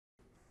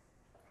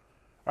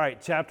All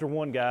right, chapter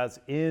 1, guys,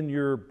 in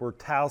your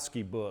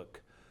Bertowski book.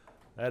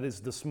 That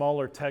is the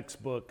smaller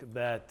textbook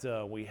that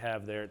we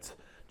have there.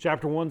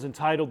 Chapter 1's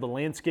entitled The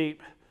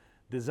Landscape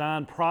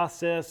Design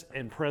Process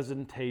and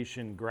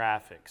Presentation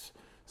Graphics.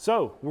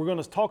 So we're going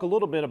to talk a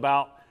little bit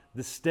about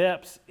the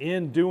steps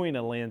in doing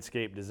a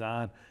landscape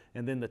design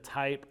and then the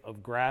type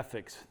of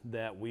graphics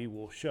that we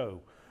will show.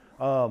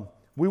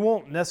 We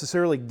won't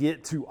necessarily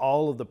get to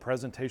all of the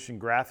presentation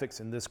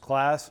graphics in this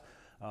class.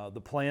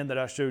 The plan that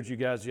I showed you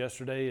guys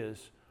yesterday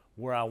is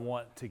where I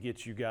want to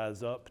get you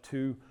guys up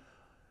to.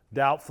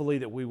 Doubtfully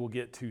that we will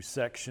get to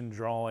section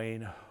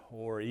drawing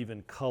or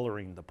even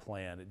coloring the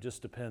plan. It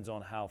just depends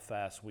on how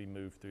fast we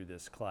move through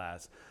this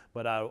class.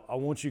 But I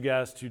want you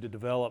guys to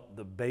develop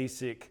the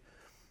basic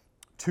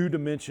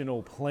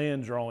two-dimensional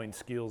plan drawing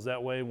skills.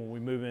 That way when we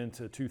move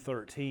into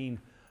 213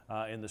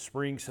 in the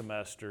spring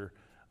semester,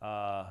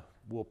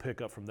 we'll pick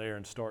up from there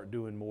and start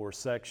doing more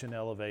section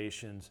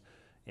elevations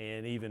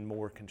and even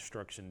more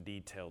construction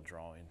detail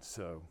drawing.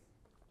 So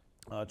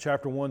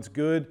chapter 1's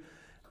good.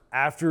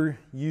 After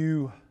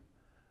you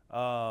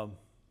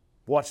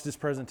watch this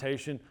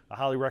presentation, I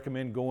highly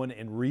recommend going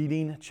and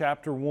reading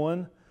chapter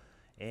 1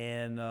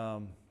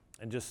 and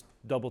just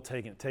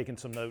taking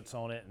some notes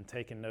on it and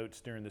taking notes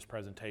during this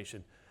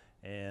presentation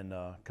and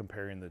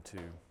comparing the two.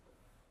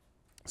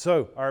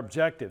 So our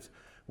objectives.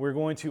 We're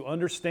going to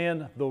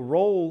understand the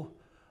role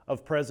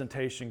of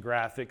presentation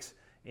graphics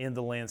in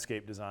the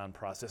landscape design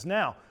process.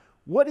 Now,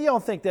 what do y'all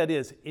think that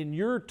is? In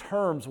your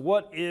terms,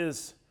 what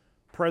is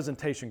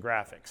presentation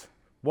graphics?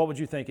 What would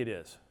you think it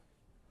is?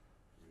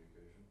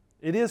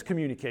 It is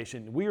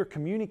communication. We are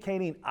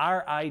communicating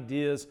our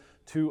ideas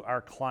to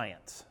our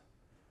clients.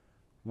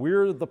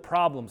 We're the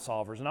problem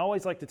solvers. And I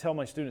always like to tell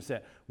my students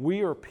that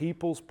we are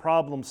people's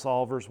problem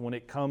solvers when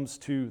it comes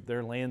to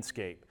their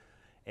landscape.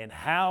 And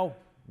how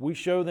we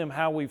show them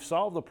how we've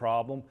solved the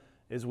problem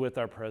is with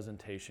our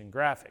presentation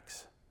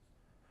graphics.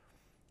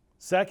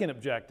 Second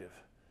objective,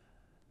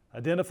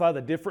 identify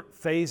the different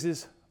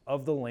phases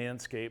of the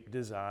landscape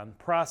design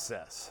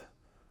process.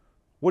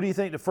 What do you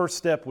think the first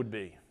step would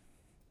be?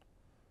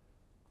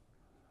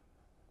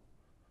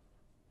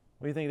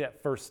 What do you think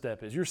that first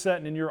step is? You're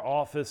sitting in your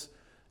office,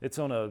 it's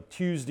on a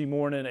Tuesday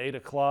morning, 8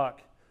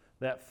 o'clock,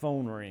 that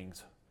phone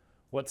rings.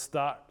 What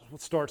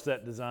starts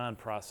that design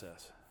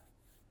process?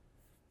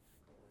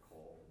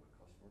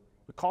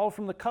 The call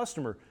from the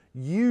customer.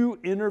 You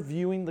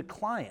interviewing the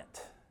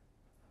client.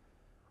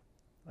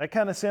 That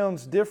kind of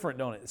sounds different,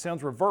 don't it? It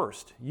sounds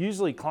reversed.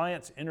 Usually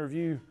clients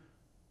interview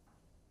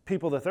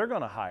people that they're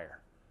going to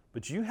hire,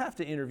 but you have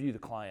to interview the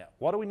client.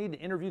 Why do we need to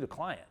interview the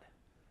client?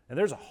 And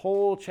there's a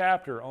whole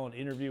chapter on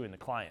interviewing the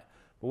client.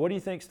 But what do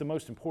you think is the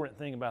most important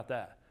thing about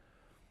that?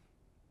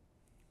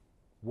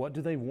 What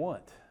do they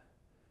want?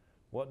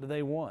 What do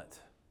they want?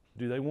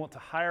 Do they want to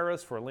hire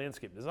us for a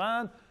landscape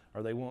design?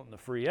 Are they wanting a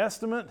free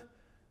estimate?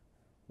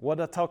 What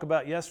did I talk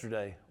about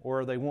yesterday?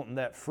 Or are they wanting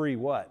that free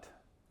what?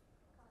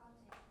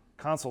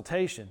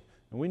 Consultation.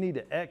 And we need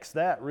to X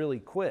that really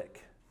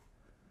quick.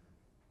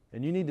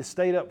 And you need to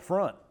state up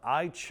front,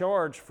 I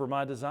charge for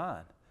my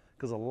design.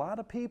 Because a lot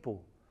of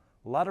people,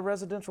 a lot of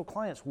residential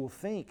clients will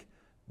think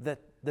that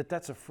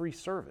that's a free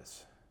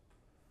service.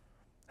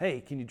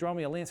 Hey, can you draw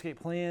me a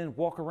landscape plan,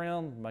 walk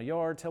around my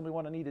yard, tell me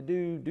what I need to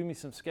do me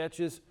some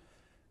sketches,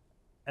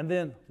 and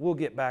then we'll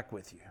get back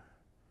with you.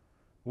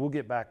 We'll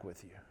get back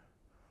with you.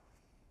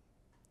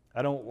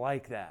 I don't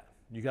like that.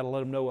 You got to let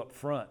them know up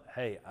front,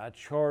 hey, I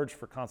charge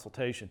for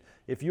consultation.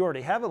 If you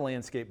already have a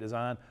landscape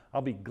design,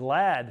 I'll be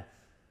glad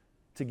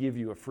to give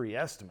you a free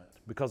estimate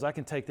because I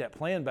can take that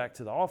plan back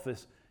to the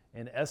office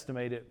and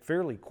estimate it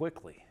fairly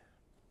quickly.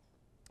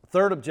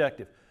 Third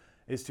objective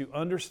is to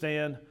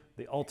understand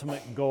the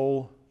ultimate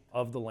goal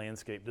of the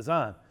landscape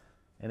design.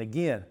 And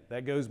again,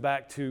 that goes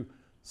back to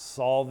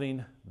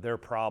solving their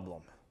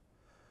problem.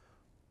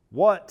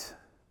 What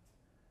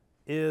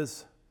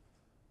is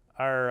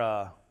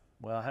our,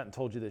 well, I hadn't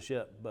told you this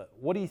yet, but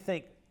what do you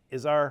think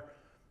is our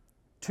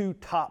two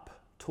top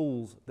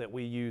tools that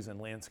we use in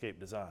landscape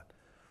design?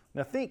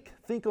 Now think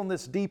on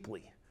this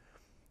deeply,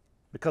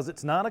 because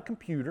it's not a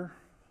computer,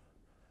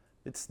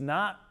 it's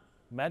not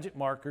magic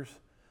markers,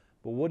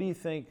 but what do you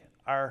think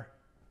our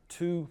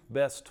two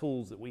best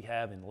tools that we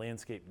have in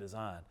landscape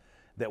design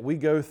that we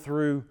go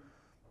through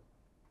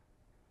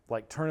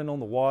like turning on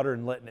the water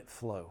and letting it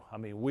flow? I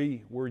mean,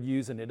 we're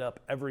using it up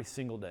every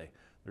single day.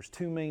 There's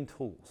two main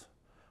tools.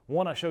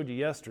 One I showed you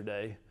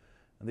yesterday,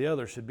 and the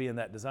other should be in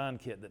that design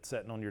kit that's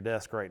sitting on your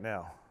desk right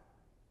now.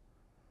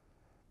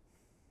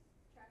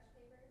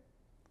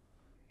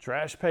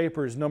 Trash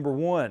paper is number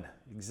one.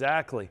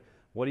 Exactly.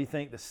 What do you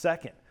think the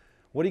second?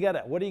 What do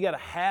you gotta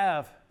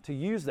have to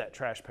use that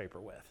trash paper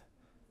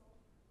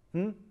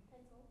with?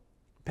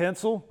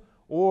 Pencil.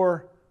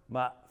 Or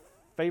my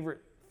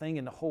favorite thing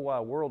in the whole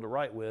wide world to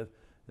write with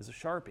is a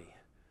Sharpie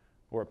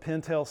or a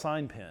Pentel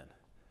sign pen.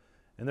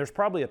 And there's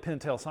probably a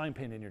Pentel sign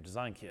pen in your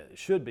design kit. It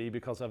should be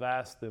because I've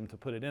asked them to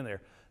put it in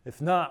there.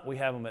 If not, we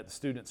have them at the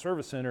Student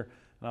Service Center,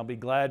 and I'll be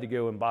glad to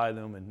go and buy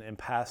them and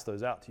pass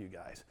those out to you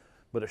guys.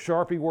 But a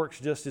Sharpie works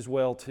just as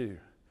well too.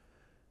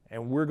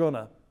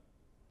 And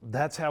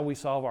that's how we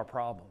solve our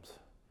problems,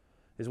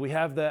 is we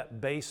have that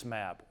base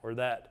map or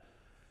that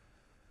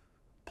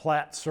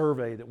plat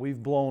survey that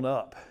we've blown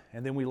up,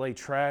 and then we lay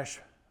trash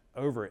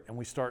over it and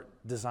we start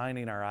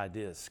designing our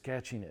ideas,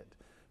 sketching it,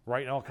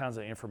 writing all kinds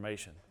of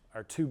information.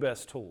 Our two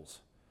best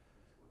tools.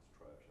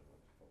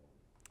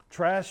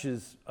 Trash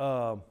is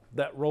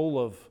that roll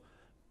of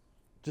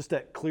just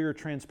that clear,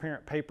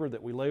 transparent paper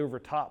that we lay over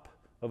top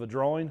of a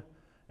drawing,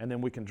 and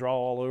then we can draw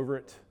all over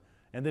it,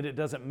 and then it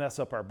doesn't mess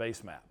up our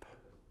base map.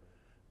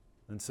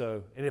 And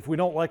if we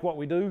don't like what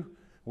we do,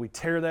 we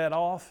tear that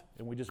off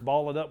and we just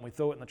ball it up and we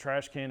throw it in the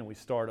trash can and we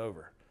start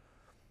over.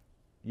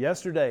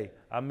 Yesterday,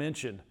 I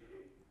mentioned,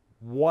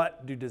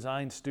 what do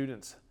design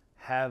students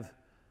have?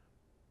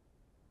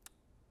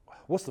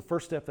 What's the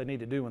first step they need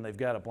to do when they've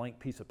got a blank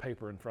piece of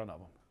paper in front of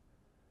them?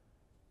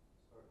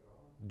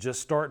 Just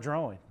start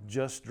drawing.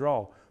 Just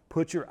draw.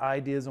 Put your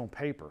ideas on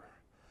paper.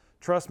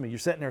 Trust me, you're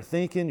sitting there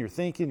thinking,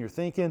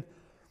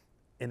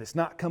 and it's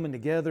not coming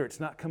together.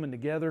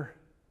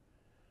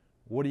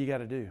 What do you got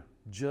to do?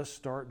 Just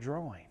start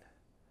drawing.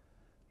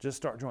 Just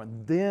start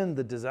drawing. Then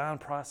the design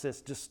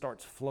process just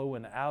starts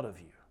flowing out of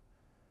you.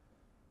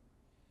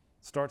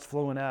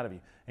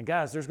 And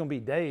guys, there's going to be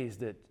days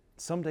that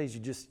some days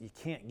you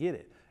can't get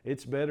it.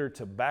 It's better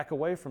to back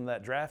away from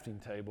that drafting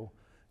table,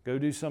 go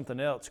do something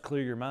else,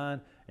 clear your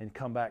mind, and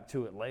come back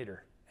to it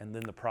later. And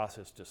then the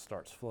process just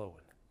starts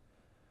flowing.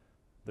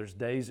 There's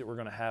days that we're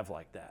going to have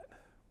like that.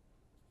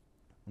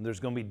 And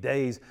there's going to be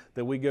days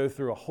that we go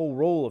through a whole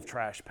roll of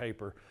trash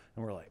paper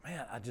and we're like,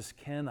 man,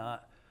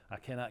 I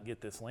cannot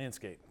get this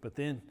landscape. But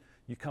then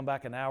you come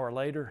back an hour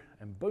later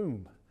and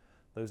boom,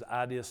 those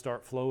ideas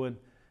start flowing,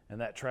 and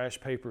that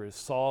trash paper is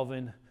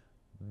solving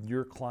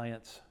your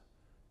client's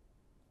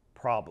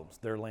problems,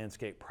 their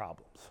landscape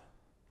problems.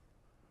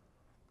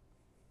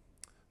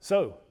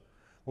 So,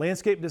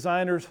 landscape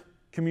designers,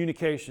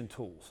 communication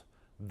tools.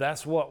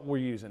 That's what we're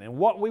using. And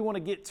what we want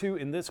to get to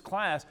in this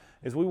class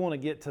is we want to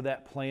get to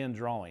that plan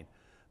drawing,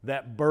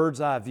 that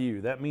bird's eye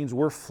view. That means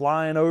we're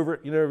flying over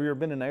it. You know, have you ever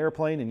been in an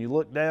airplane and you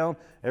look down,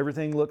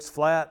 everything looks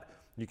flat.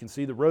 You can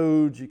see the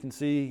roads, you can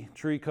see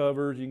tree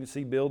covers, you can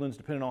see buildings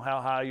depending on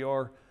how high you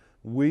are.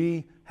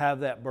 We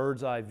have that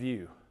bird's eye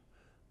view.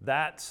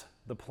 That's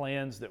the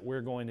plans that we're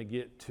going to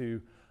get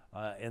to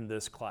in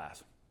this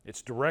class.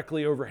 It's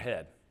directly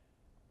overhead.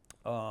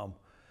 And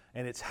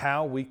it's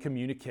how we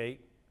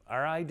communicate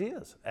our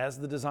ideas as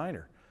the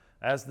designer,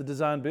 as the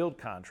design build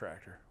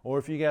contractor, or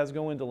if you guys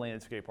go into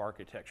landscape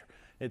architecture,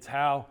 it's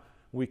how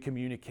we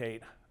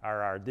communicate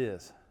our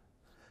ideas.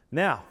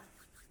 Now,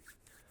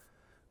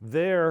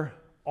 there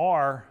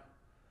are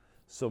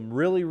some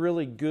really,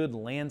 really good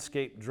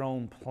landscape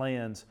drone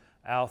plans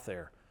out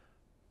there.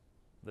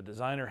 The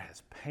designer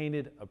has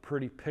painted a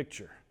pretty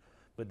picture,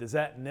 but does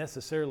that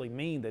necessarily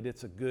mean that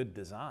it's a good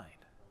design?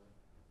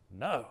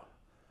 No.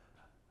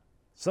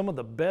 Some of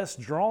the best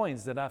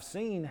drawings that I've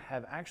seen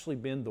have actually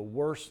been the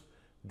worst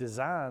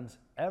designs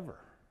ever.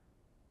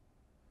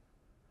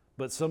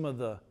 But some of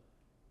the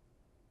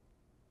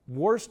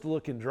worst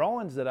looking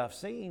drawings that I've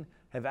seen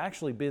have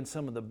actually been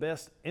some of the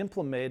best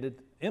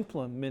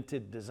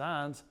implemented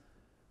designs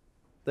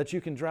that you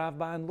can drive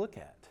by and look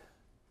at.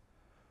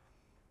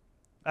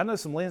 I know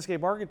some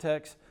landscape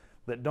architects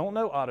that don't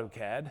know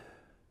AutoCAD,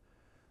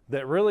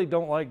 that really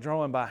don't like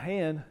drawing by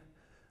hand.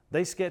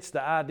 They sketch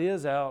the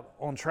ideas out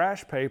on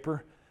trash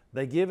paper.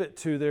 They give it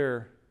to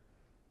their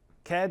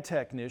CAD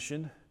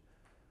technician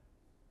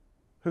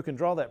who can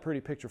draw that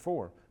pretty picture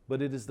for them.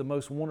 But it is the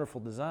most wonderful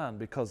design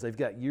because they've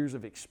got years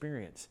of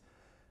experience.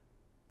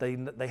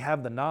 They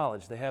have the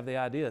knowledge, they have the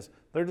ideas.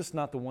 They're just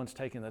not the ones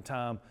taking the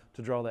time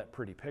to draw that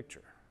pretty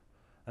picture.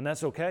 And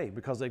that's okay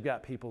because they've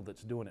got people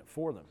that's doing it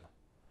for them.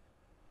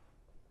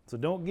 So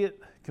don't get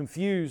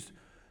confused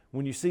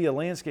when you see a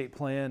landscape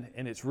plan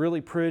and it's really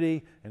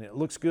pretty and it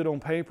looks good on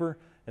paper,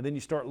 and then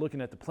you start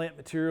looking at the plant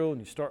material and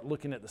you start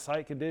looking at the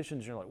site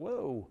conditions, you're like,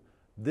 whoa,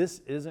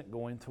 this isn't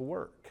going to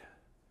work.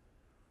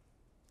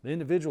 The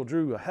individual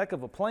drew a heck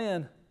of a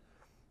plan,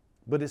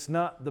 but it's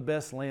not the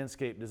best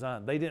landscape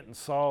design. They didn't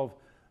solve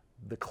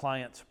the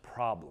client's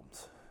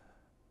problems.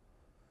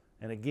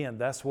 And again,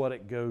 that's what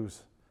it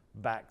goes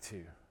back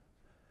to.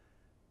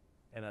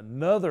 And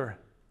another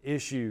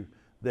issue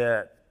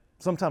that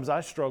sometimes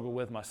I struggle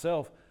with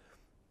myself,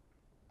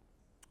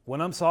 when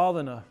I'm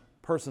solving a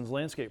person's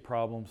landscape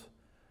problems,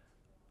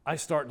 I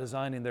start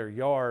designing their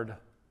yard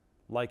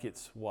like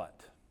it's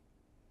what?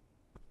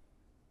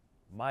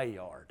 My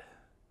yard.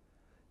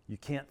 You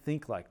can't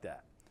think like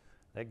that.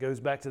 That goes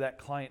back to that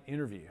client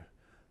interview.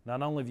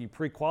 Not only have you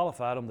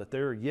pre-qualified them that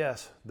they're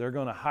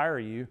going to hire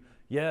you,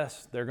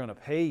 yes, they're going to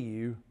pay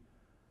you,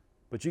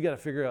 but you got to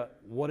figure out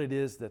what it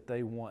is that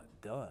they want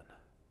done.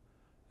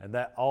 And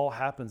that all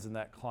happens in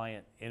that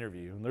client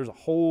interview. And there's a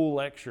whole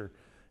lecture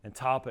and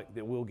topic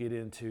that we'll get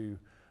into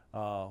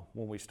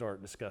when we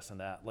start discussing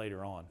that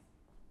later on.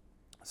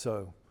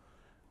 So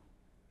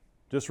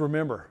just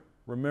remember,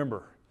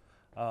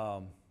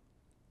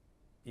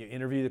 you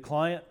interview the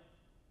client,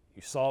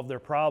 you solve their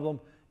problem,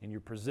 and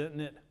you're presenting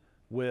it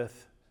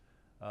with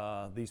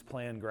these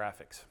plan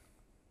graphics.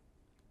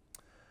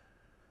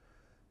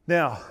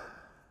 Now,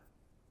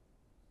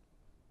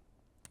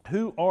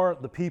 who are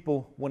the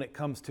people when it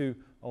comes to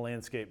a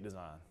landscape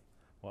design?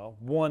 Well,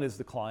 one is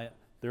the client.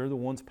 They're the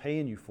ones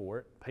paying you for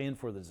it, paying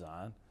for the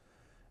design.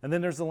 And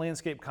then there's the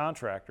landscape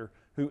contractor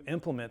who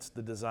implements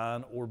the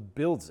design or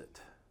builds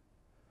it.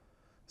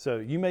 So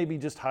you may be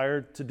just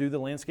hired to do the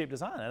landscape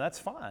design, and that's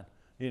fine,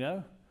 you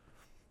know.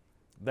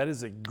 That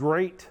is a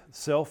great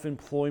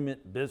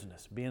self-employment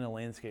business, being a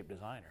landscape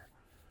designer.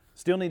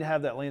 Still need to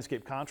have that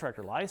landscape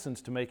contractor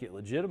license to make it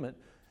legitimate.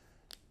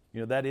 You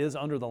know, that is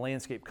under the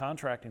landscape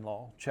contracting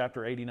law,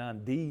 Chapter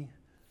 89D,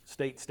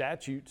 state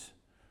statutes.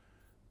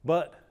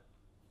 But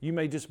you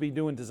may just be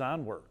doing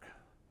design work.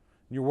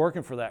 You're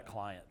working for that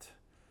client.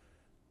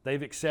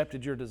 They've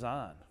accepted your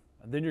design.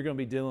 And then you're going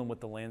to be dealing with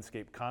the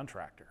landscape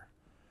contractor.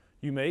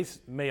 You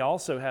may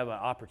also have an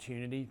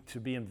opportunity to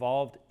be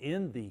involved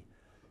in the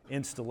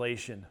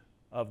installation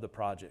of the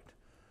project.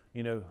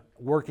 You know,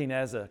 working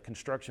as a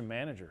construction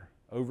manager,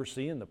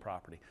 overseeing the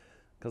property.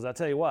 Because I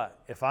tell you what,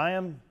 if I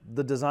am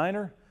the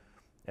designer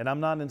and I'm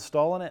not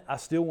installing it, I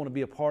still want to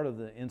be a part of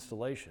the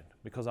installation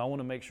because I want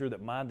to make sure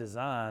that my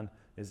design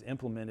is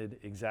implemented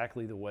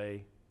exactly the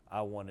way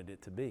I wanted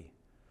it to be.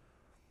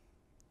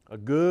 A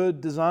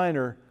good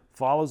designer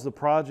follows the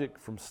project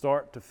from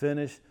start to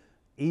finish,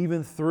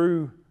 even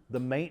through the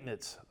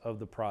maintenance of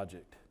the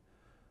project.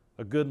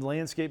 A good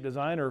landscape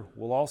designer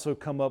will also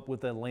come up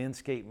with a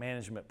landscape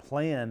management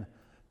plan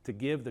to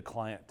give the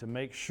client to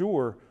make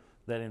sure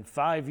that in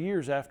 5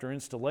 years after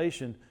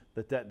installation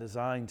that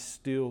design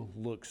still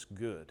looks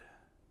good.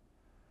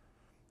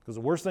 Because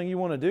the worst thing you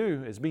want to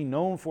do is be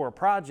known for a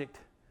project.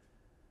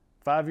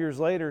 5 years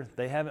later,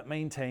 they haven't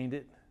maintained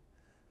it.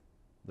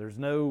 There's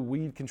no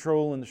weed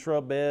control in the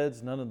shrub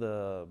beds. None of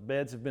the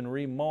beds have been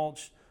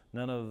remulched.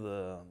 None of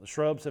the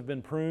shrubs have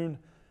been pruned.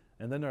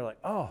 And then they're like,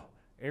 oh,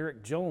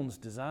 Eric Jones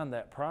designed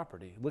that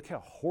property. Look how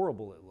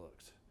horrible it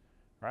looks,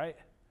 right?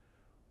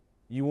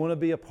 You want to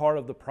be a part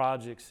of the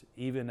projects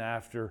even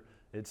after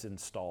it's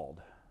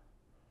installed.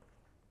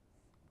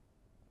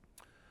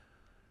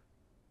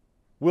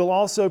 We'll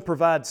also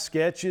provide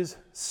sketches,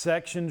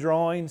 section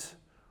drawings,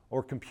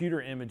 or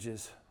computer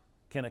images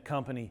can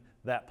accompany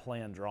that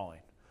plan drawing.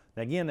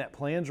 Now again, that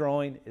plan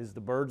drawing is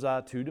the bird's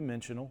eye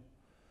two-dimensional.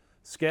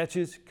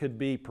 Sketches could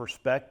be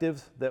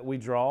perspectives that we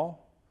draw.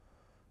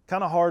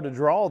 Kind of hard to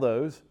draw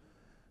those,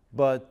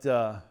 but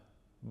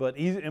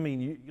easy, I mean,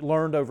 you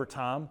learned over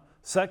time.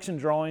 Section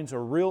drawings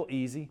are real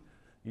easy.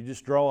 You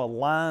just draw a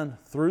line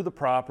through the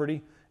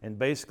property and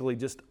basically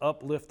just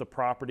uplift the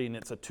property, and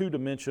it's a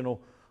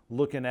two-dimensional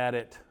looking at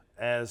it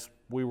as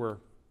we were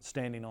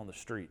standing on the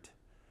street.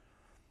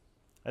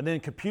 And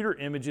then computer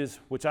images,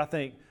 which I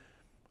think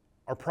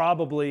are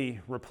probably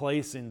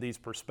replacing these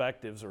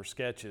perspectives or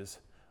sketches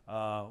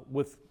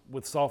with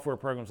software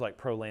programs like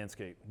Pro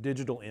Landscape,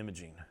 digital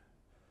imaging.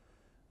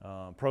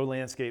 Pro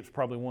Landscape is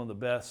probably one of the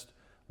best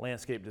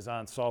landscape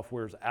design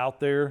softwares out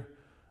there,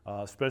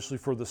 especially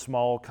for the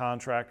small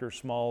contractor,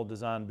 small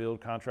design build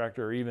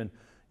contractor, or even,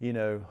 you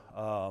know,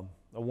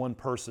 a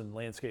one-person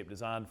landscape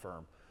design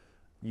firm.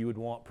 You would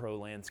want Pro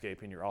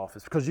Landscape in your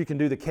office because you can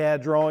do the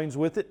CAD drawings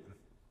with it.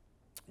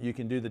 You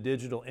can do the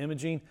digital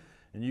imaging,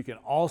 and you can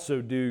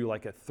also do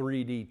like a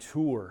 3D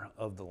tour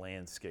of the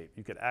landscape.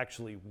 You could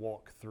actually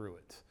walk through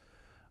it.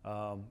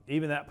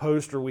 Even that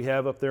poster we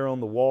have up there on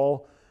the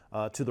wall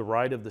to the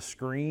right of the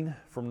screen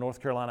from North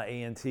Carolina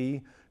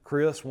A&T,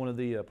 Chris, one of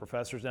the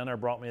professors down there,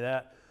 brought me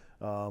that.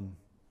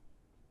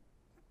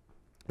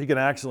 You can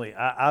actually,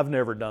 I've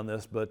never done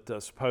this,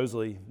 but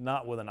supposedly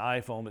not with an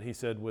iPhone, but he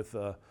said with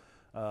the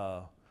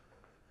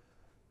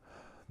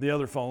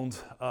other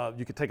phones,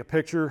 you could take a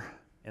picture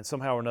and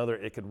somehow or another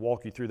it could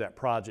walk you through that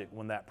project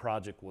when that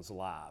project was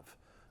live.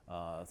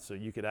 So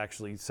you could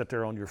actually sit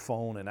there on your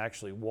phone and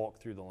actually walk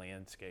through the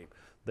landscape.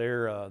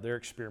 They're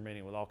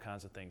experimenting with all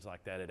kinds of things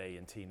like that at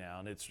A&T now,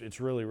 and it's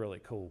really,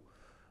 really cool.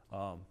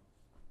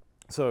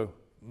 So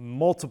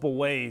multiple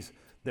ways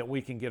that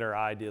we can get our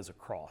ideas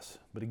across.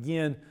 But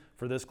again,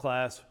 for this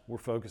class, we're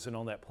focusing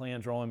on that plan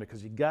drawing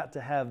because you got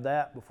to have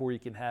that before you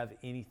can have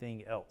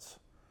anything else.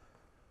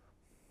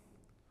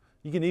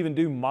 You can even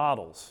do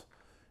models,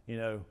 you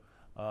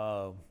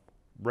know,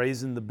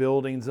 raising the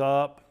buildings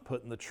up,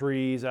 putting the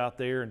trees out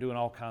there and doing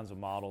all kinds of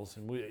models.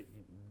 And we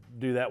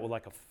do that with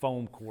like a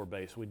foam core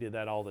base. We did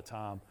that all the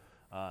time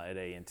at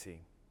A&T.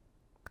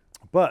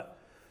 But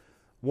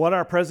what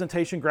our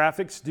presentation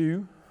graphics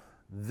do,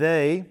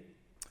 they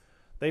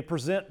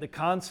present the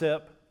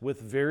concept with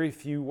very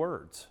few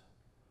words.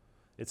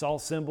 It's all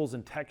symbols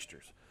and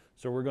textures.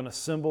 So we're going to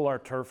symbol our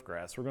turf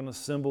grass. We're going to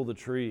symbol the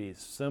trees,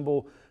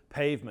 symbol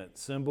pavement,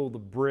 symbol the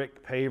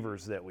brick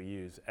pavers that we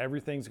use.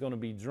 Everything's going to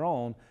be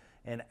drawn,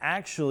 and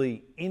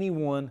actually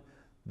anyone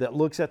that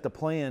looks at the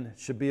plan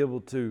should be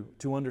able to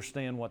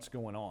understand what's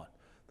going on.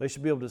 They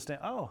should be able to understand,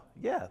 oh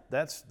yeah,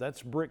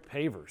 that's brick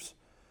pavers,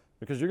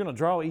 because you're going to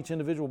draw each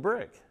individual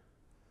brick.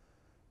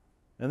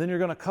 And then you're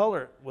going to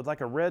color it with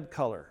like a red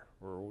color,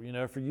 or you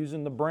know, if you're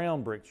using the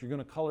brown bricks, you're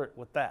going to color it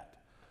with that.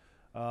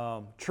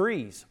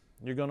 Trees,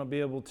 You're going to be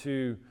able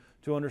to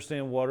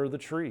understand what are the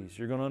trees.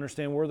 You're going to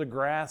understand where the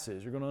grass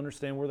is. You're going to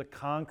understand where the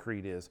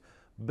concrete is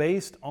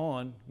based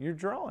on your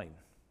drawing.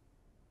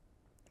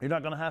 You're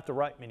not going to have to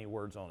write many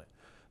words on it.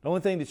 The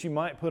only thing that you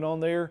might put on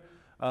there,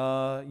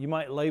 you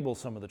might label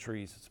some of the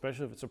trees,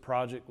 especially if it's a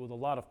project with a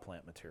lot of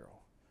plant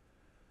material.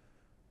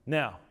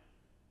 Now,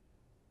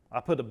 I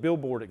put a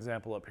billboard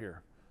example up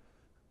here.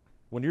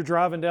 When you're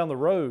driving down the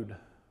road,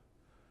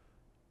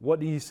 what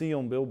do you see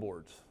on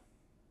billboards?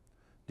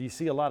 Do you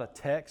see a lot of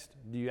text?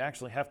 Do you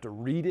actually have to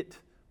read it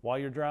while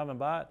you're driving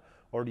by it?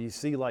 Or do you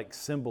see like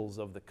symbols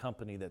of the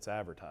company that's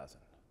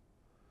advertising?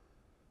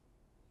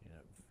 You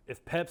know,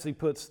 if Pepsi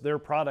puts their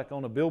product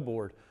on a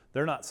billboard,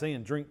 they're not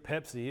saying drink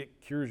Pepsi,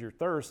 it cures your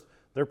thirst.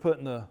 They're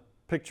putting the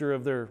picture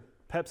of their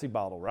Pepsi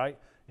bottle, right?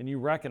 And you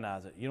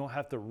recognize it. You don't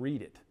have to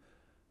read it.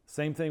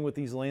 Same thing with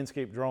these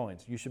landscape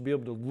drawings. You should be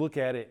able to look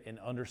at it and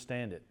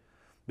understand it.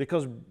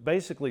 Because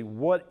basically,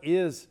 what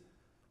is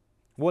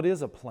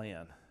a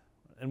plan?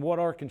 And what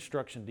are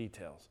construction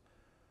details?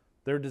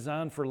 They're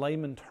designed for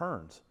layman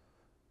terms,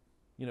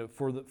 you know,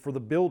 for the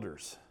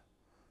builders.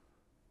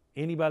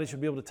 Anybody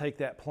should be able to take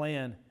that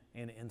plan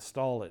and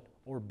install it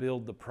or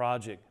build the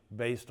project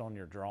based on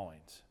your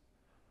drawings.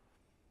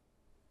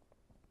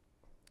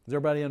 Does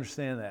everybody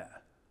understand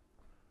that?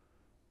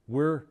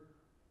 We're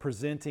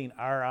presenting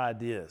our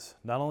ideas,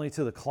 not only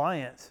to the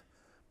client,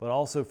 but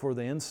also for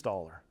the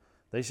installer.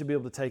 They should be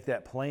able to take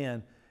that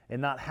plan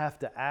and not have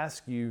to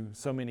ask you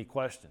so many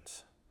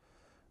questions.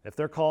 If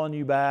they're calling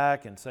you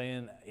back and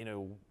saying, you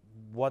know,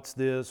 what's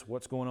this,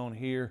 what's going on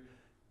here,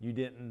 you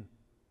didn't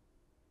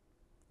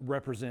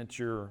represent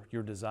your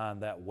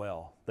design that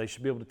well. They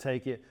should be able to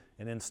take it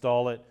and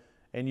install it,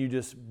 and you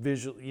just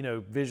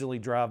visually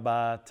drive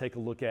by, take a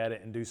look at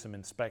it, and do some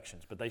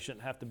inspections. But they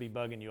shouldn't have to be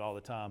bugging you all the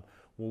time.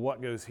 Well,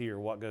 what goes here?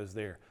 What goes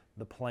there?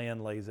 The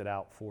plan lays it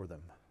out for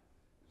them.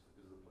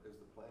 Is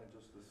the plan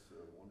just this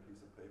one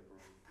piece of paper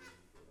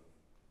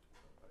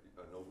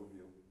with an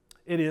overview?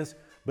 It is,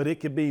 but it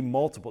could be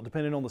multiple,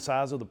 depending on the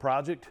size of the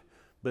project.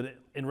 But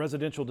in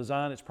residential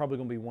design, it's probably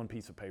going to be one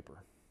piece of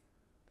paper.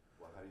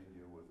 Well, how do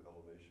you deal with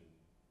elevation?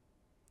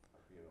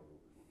 You know,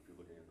 if you're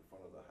looking at the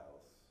front of the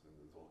house and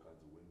there's all kinds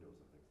of windows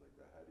and things like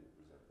that, how do you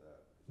present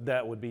that?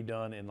 That would be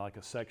done in like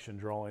a section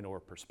drawing or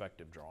a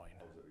perspective drawing.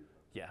 How is that even?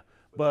 Yeah,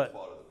 But that's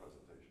part of the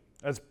presentation.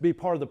 That's be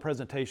part of the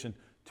presentation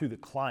to the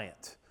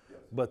client. Yes.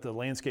 But the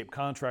landscape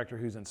contractor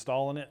who's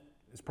installing it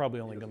is probably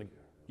only going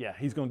to,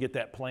 he's going to get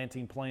that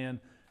planting plan,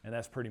 and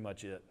that's pretty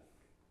much it.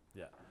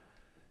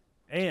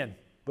 Yeah.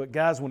 But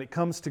guys, when it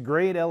comes to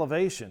grade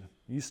elevation,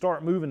 you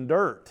start moving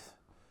dirt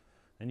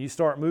and you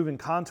start moving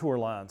contour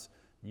lines,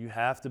 you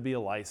have to be a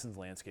licensed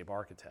landscape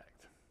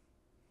architect.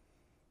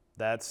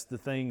 That's the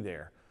thing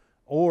there.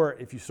 Or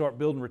if you start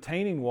building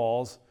retaining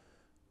walls,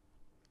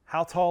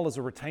 how tall is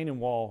a retaining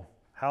wall?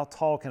 How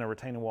tall can a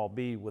retaining wall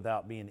be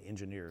without being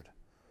engineered?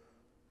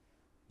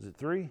 Is it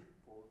 3?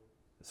 4.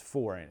 It's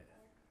 4, ain't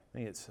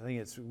it? I think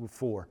it's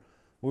 4.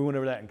 We went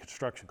over that in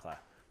construction class.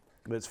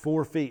 But it's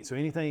 4 feet. So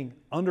anything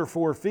under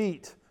 4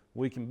 feet,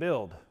 we can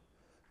build.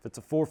 If it's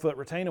a 4-foot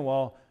retaining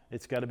wall,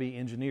 it's got to be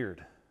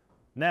engineered.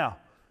 Now,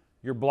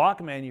 your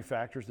block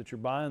manufacturers that you're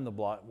buying the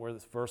block, whether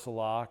it's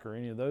Versalock or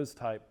any of those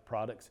type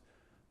products,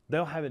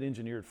 they'll have it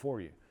engineered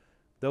for you.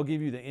 They'll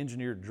give you the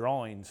engineered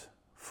drawings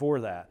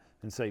for that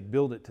and say,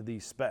 build it to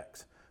these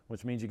specs,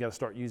 which means you got to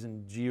start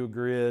using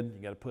GeoGrid.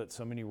 You got to put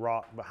so many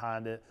rock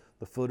behind it.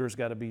 The footer's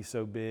got to be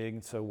so big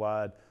and so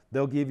wide.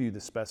 They'll give you the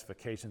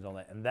specifications on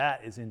that, and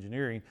that is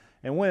engineering.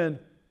 And when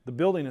the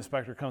building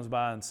inspector comes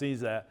by and sees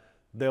that,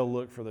 they'll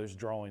look for those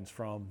drawings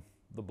from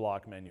the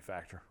block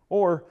manufacturer.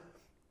 Or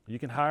you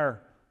can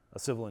hire a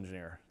civil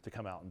engineer to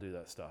come out and do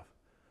that stuff.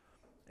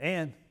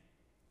 And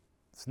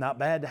it's not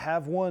bad to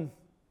have one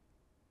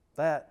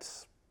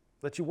that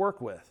you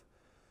work with.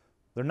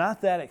 They're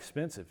not that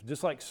expensive,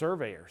 just like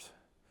surveyors.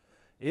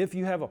 If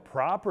you have a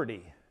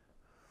property,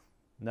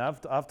 now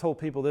I've told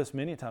people this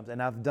many times,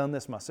 and I've done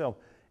this myself,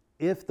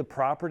 if the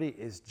property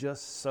is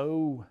just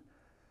so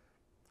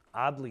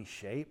oddly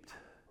shaped,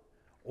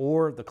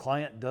 or the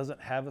client doesn't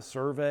have a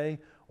survey,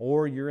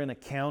 or you're in a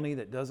county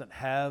that doesn't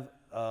have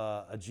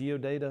a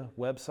geodata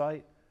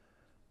website,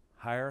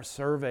 hire a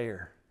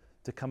surveyor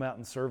to come out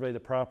and survey the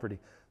property.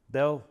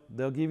 They'll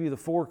give you the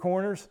 4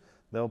 corners,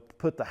 they'll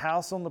put the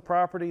house on the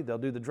property, they'll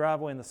do the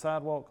driveway and the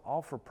sidewalk,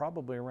 all for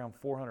probably around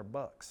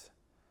 $400.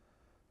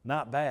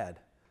 Not bad.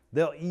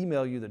 They'll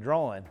email you the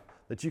drawing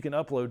that you can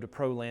upload to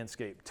Pro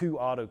Landscape, to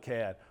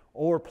AutoCAD,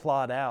 or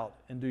plot out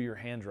and do your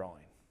hand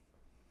drawing.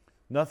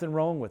 Nothing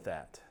wrong with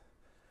that.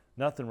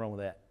 Nothing wrong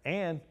with that.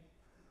 And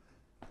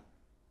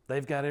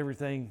they've got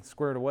everything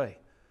squared away.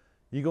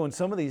 You go in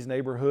some of these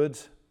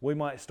neighborhoods, we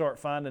might start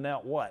finding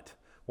out what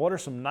are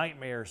some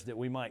nightmares that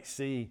we might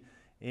see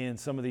in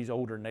some of these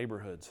older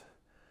neighborhoods.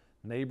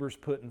 Neighbors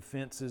putting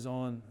fences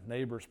on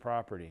neighbors'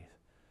 property,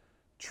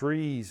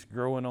 trees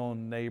growing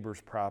on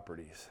neighbors'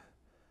 properties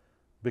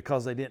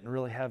because they didn't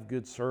really have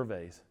good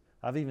surveys.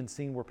 I've even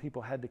seen where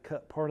people had to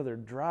cut part of their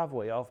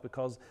driveway off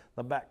because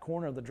the back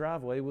corner of the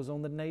driveway was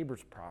on the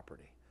neighbor's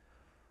property.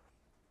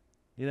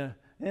 You know,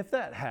 and if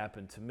that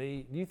happened to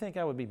me, do you think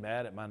I would be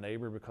mad at my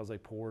neighbor because they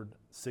poured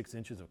 6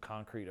 inches of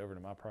concrete over to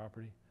my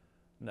property?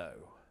 No.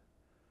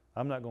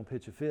 I'm not going to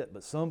pitch a fit,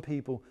 but some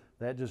people,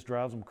 that just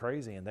drives them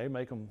crazy, and they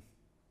make them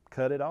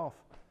cut it off.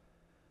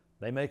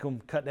 They make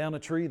them cut down a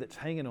tree that's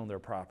hanging on their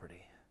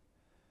property.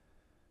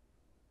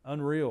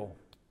 Unreal.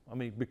 I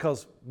mean,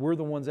 because we're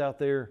the ones out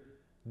there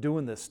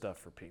doing this stuff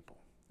for people,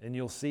 and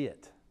you'll see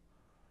it.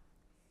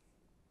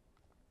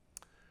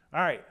 All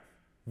right,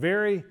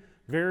 very,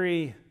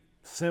 very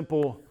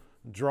simple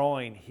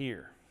drawing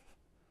here.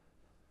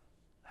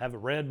 Have a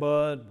red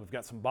bud, we've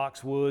got some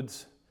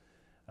boxwoods,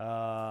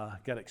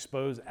 got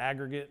exposed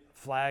aggregate,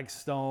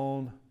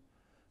 flagstone,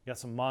 got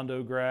some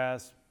mondo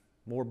grass,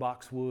 more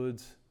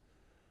boxwoods,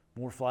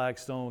 more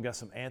flagstone, got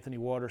some Anthony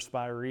water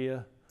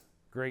spirea,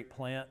 great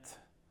plant.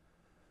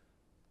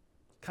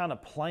 Kind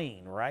of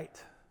plain, right?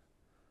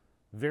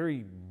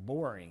 Very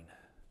boring.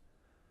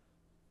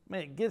 I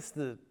mean, it gets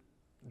the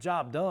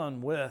job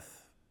done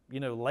with,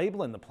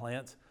 labeling the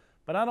plants,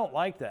 but I don't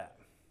like that.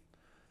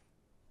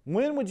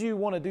 When would you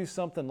want to do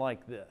something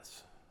like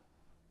this?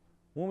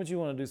 When would you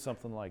want to do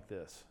something like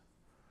this?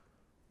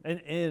 And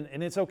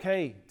it's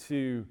okay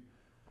to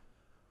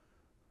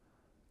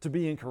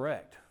be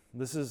incorrect.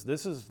 This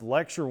is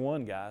lecture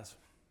 1, guys.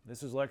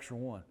 This is lecture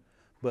 1.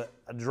 But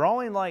a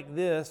drawing like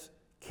this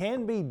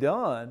can be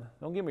done,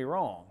 don't get me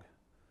wrong.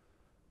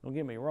 Don't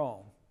get me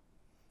wrong.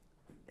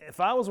 If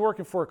I was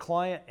working for a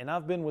client and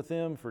I've been with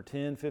them for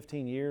 10,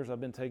 15 years,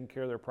 I've been taking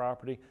care of their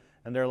property,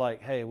 and they're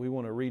like, hey, we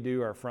want to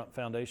redo our front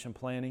foundation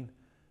planning,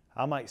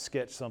 I might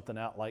sketch something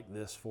out like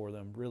this for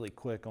them really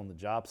quick on the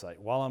job site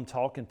while I'm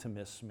talking to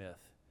Miss Smith.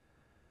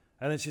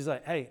 And then she's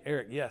like, hey,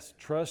 Eric, yes,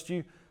 trust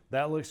you.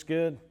 That looks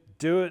good.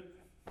 Do it.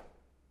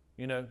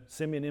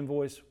 Send me an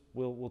invoice.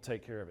 We'll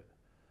take care of it.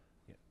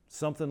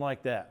 Something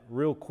like that,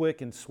 real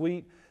quick and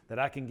sweet, that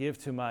I can give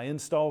to my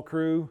install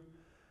crew.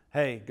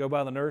 Hey, go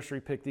by the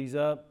nursery, pick these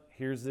up.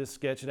 Here's this,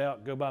 sketch it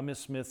out. Go by Miss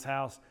Smith's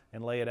house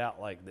and lay it out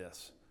like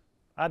this.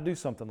 I'd do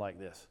something like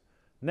this.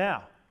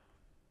 Now,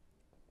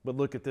 but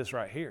look at this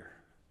right here.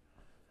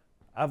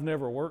 I've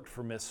never worked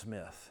for Miss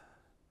Smith.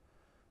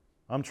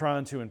 I'm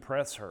trying to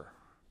impress her.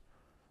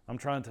 I'm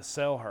trying to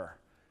sell her.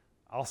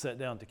 I'll sit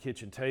down at the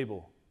kitchen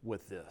table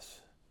with this.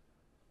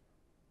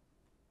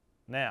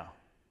 Now,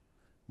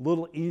 a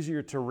little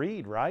easier to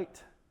read,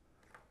 right?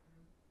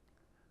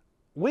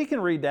 We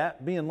can read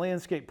that being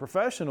landscape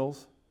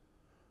professionals.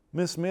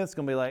 Miss Smith's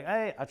going to be like,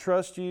 hey, I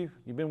trust you.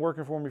 You've been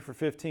working for me for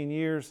 15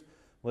 years.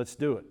 Let's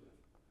do it.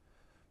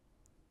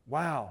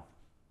 Wow,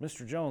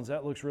 Mr. Jones,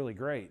 that looks really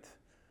great.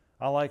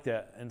 I like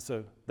that. And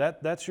so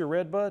that's your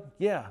red bud?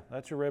 Yeah,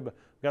 that's your red bud.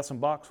 We've got some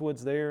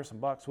boxwoods there, some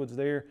boxwoods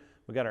there.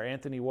 We got our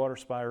Anthony water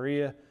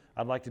spirea.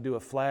 I'd like to do a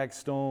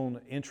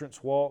flagstone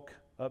entrance walk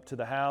up to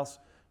the house.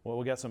 Well,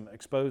 we got some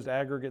exposed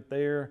aggregate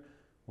there.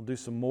 We'll do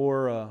some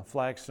more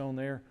flagstone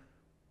there.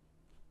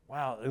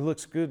 Wow, it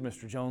looks good,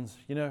 Mr. Jones.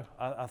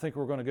 I think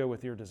we're going to go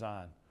with your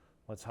design.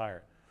 Let's hire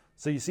it.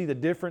 So you see the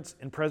difference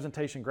in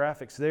presentation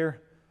graphics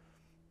there?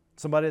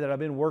 Somebody that I've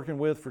been working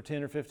with for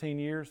 10 or 15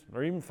 years,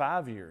 or even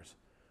 5 years,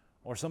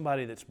 or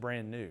somebody that's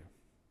brand new.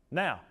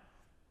 Now,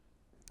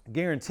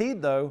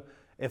 guaranteed though,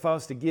 if I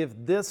was to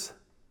give this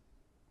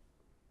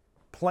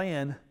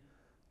plan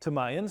to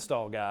my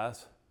install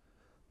guys,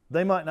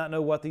 they might not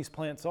know what these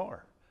plants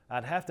are.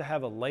 I'd have to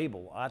have a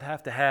label. I'd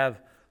have to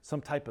have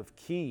some type of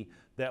key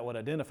that would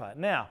identify it.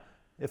 Now,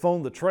 if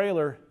on the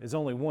trailer is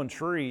only one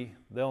tree,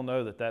 they'll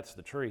know that that's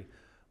the tree.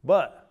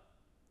 But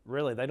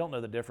really, they don't know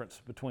the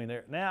difference between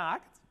there. Now,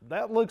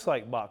 that looks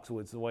like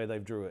boxwoods the way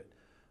they've drew it.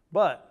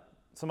 But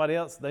somebody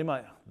else,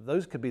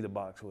 those could be the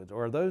boxwoods,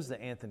 or are those the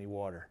Anthony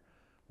water?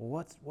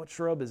 Well, what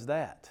shrub is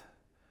that?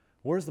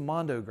 Where's the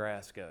mondo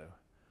grass go?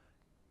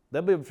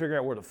 They'll be able to figure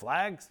out where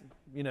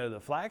the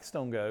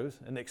flagstone goes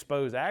and the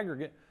exposed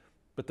aggregate,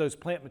 but those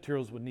plant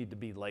materials would need to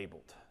be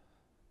labeled.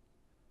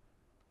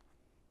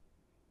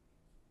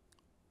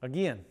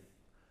 Again,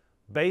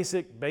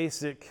 basic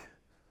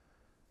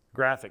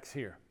graphics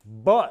here.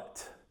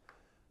 But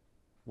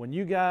when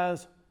you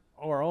guys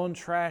are on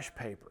trash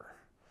paper,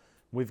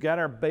 we've got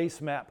our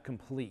base map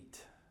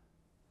complete,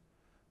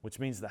 which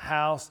means the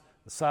house,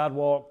 the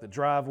sidewalk, the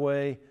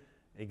driveway,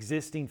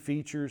 existing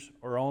features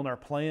are on our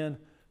plan.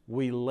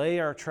 We lay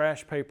our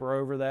trash paper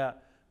over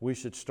that. We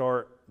should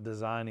start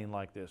designing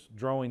like this,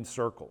 drawing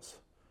circles.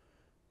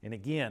 And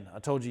again, I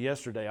told you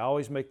yesterday, I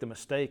always make the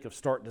mistake of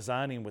start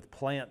designing with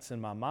plants in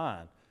my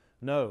mind.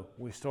 No,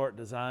 we start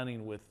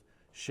designing with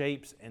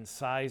shapes and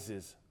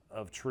sizes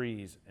of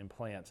trees and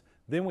plants.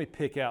 Then we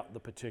pick out the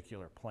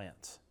particular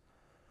plants.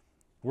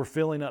 We're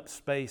filling up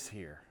space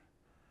here.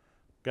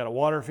 Got a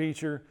water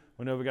feature.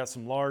 We know we got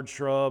some large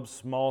shrubs,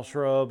 small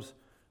shrubs.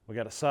 We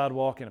got a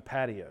sidewalk and a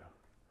patio.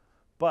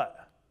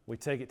 But we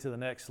take it to the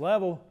next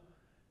level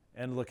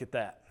and look at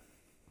that.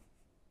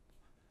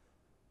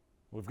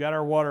 We've got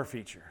our water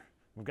feature.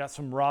 We've got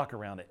some rock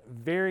around it.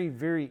 Very,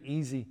 very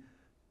easy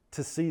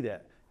to see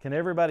that. Can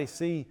everybody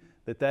see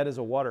that that is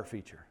a water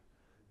feature?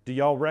 Do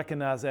y'all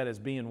recognize that as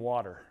being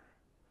water?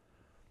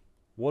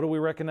 What do we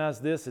recognize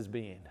this as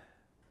being?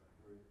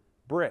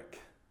 brick.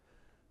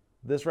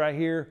 This right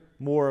here,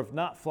 more of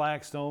not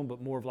flagstone,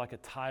 but more of like a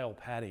tile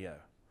patio.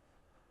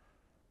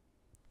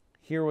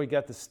 Here we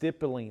got the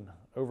stippling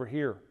over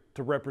here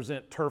to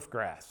represent turf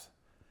grass.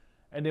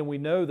 And then we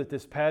know that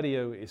this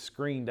patio is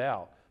screened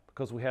out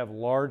because we have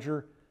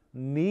larger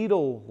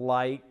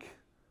needle-like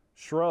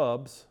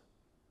shrubs.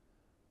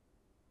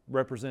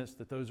 Represents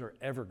that those are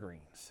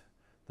evergreens,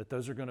 that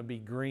those are going to be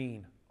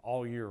green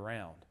all year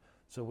round.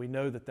 So we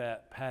know that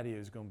that patio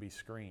is going to be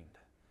screened.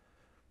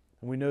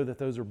 And we know that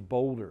those are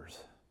boulders.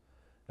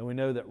 And we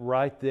know that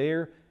right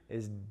there,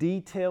 as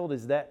detailed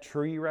as that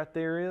tree right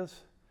there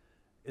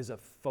is a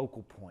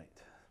focal point.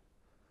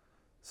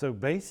 So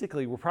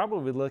basically, we're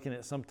probably looking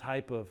at some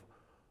type of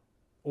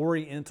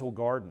oriental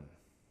garden,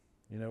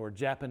 or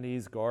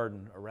Japanese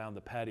garden around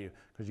the patio,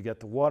 because you got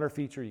the water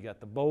feature, you got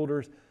the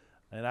boulders,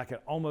 and I can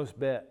almost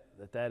bet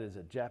that that is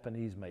a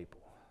Japanese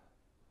maple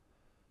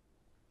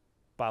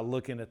by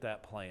looking at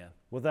that plan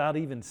without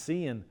even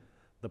seeing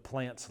the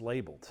plants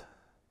labeled.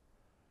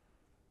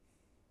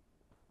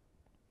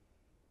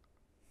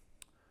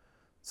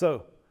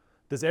 So,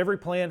 does every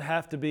plan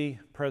have to be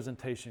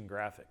presentation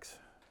graphics?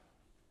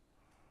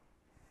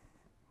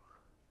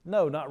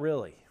 No, not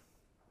really.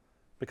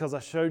 Because I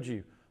showed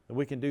you that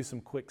we can do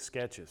some quick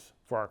sketches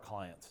for our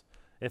clients.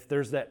 If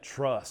there's that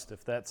trust,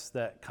 if that's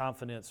that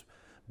confidence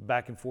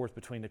back and forth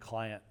between the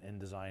client and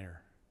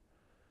designer.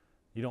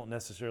 You don't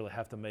necessarily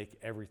have to make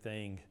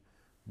everything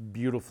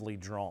beautifully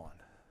drawn.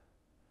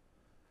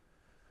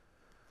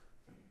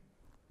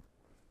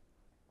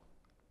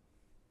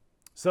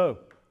 So,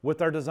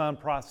 with our design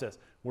process,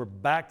 we're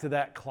back to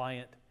that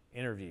client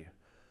interview.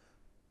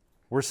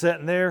 We're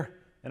sitting there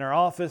in our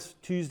office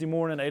Tuesday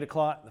morning, 8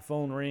 o'clock, the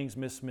phone rings,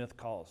 Miss Smith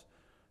calls.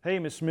 Hey,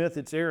 Miss Smith,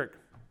 it's Eric,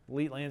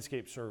 Elite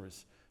Landscape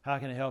Service. How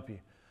can I help you?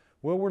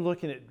 Well, we're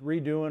looking at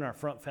redoing our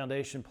front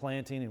foundation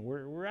planting, and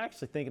we're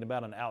actually thinking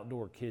about an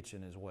outdoor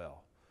kitchen as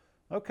well.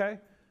 Okay,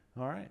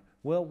 all right.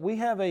 Well, we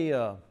have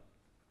a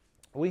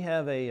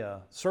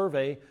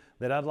survey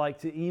that I'd like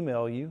to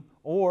email you,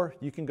 or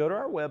you can go to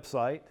our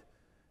website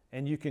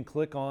and you can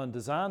click on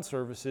Design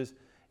Services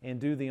and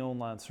do the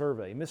online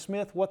survey. Ms.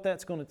 Smith, what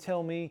that's going to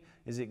tell me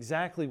is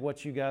exactly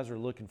what you guys are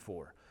looking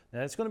for. Now,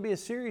 it's going to be a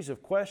series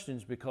of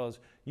questions because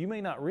you may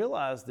not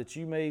realize that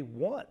you may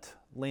want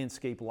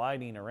landscape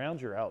lighting around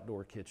your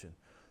outdoor kitchen.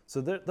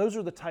 So those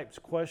are the types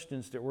of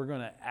questions that we're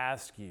going to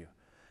ask you.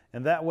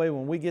 And that way,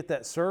 when we get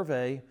that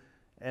survey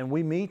and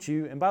we meet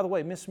you, and by the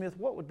way, Ms. Smith,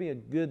 what would be a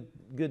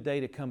good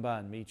day to come by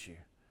and meet you?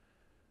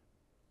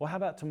 Well, how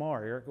about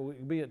tomorrow, Eric? We'll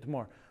be at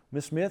tomorrow.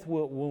 Ms. Smith,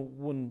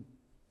 when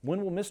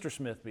will Mr.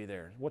 Smith be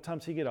there? What time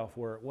does he get off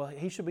work? Well,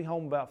 he should be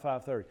home about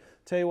 5:30.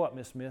 Tell you what,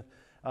 Ms. Smith,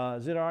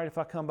 is it all right if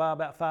I come by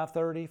about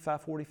 5:30,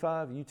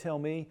 5:45? You tell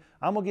me.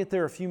 I'm going to get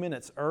there a few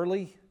minutes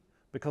early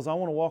because I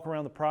want to walk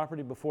around the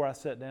property before I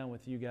sit down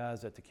with you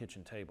guys at the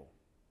kitchen table.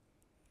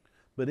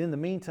 But in the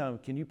meantime,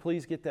 can you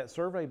please get that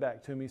survey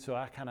back to me so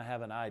I kind of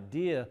have an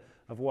idea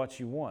of what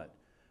you want?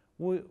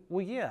 Well,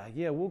 yeah,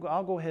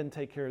 I'll go ahead and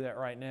take care of that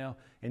right now.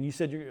 And you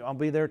said I'll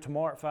be there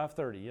tomorrow at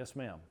 5:30. Yes,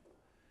 ma'am.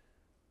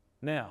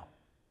 Now,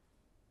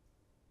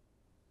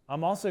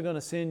 I'm also going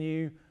to send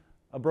you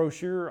a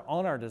brochure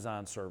on our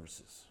design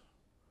services.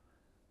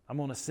 I'm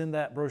going to send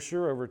that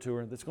brochure over to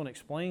her that's going to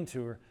explain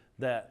to her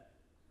that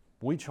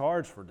we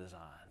charge for design.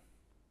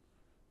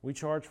 We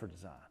charge for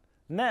design.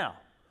 Now,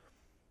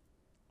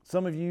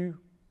 some of you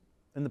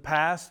in the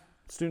past,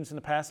 students in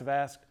the past have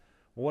asked,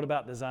 well, what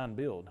about design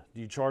build?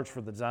 Do you charge for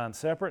the design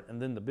separate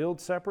and then the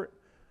build separate?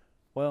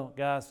 Well,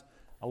 guys,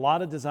 a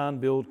lot of design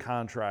build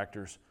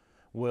contractors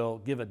will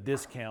give a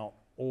discount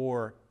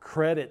or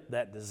credit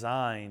that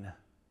design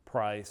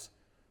price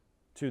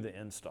to the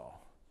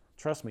install.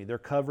 Trust me, they're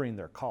covering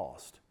their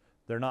cost.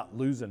 They're not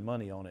losing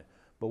money on it.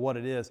 But what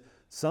it is,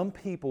 some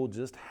people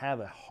just have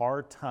a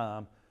hard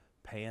time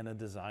paying a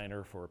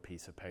designer for a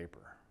piece of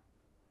paper.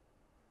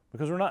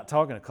 Because we're not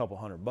talking a couple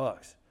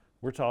 $100.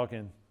 We're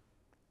talking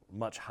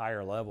much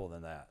higher level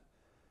than that.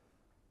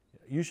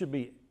 You should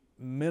be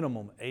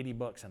minimum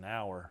 $80 an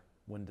hour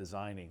when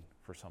designing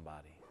for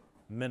somebody.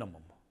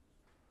 Minimum.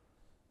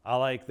 I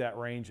like that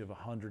range of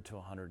 100 to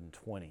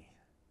 120.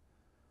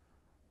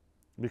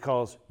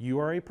 Because you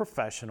are a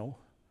professional,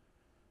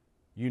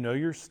 you know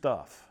your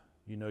stuff.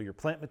 You know your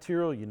plant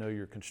material, you know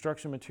your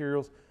construction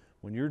materials.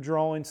 When you're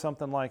drawing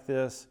something like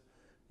this,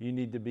 you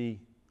need to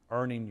be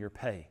earning your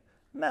pay.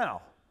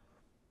 Now,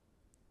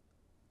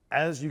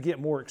 as you get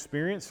more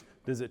experience,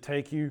 does it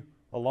take you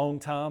a long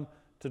time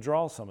to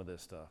draw some of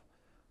this stuff?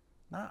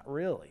 Not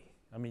really.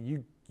 I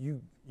mean,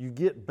 you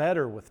get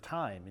better with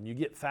time and you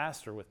get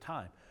faster with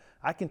time.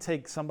 I can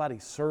take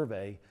somebody's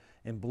survey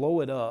and blow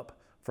it up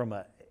from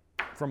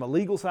a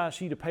legal size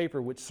sheet of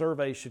paper, which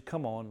surveys should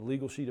come on, a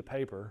legal sheet of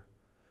paper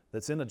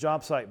that's in a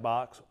job site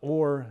box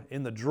or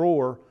in the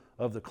drawer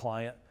of the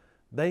client.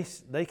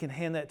 They can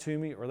hand that to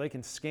me, or they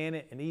can scan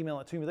it and email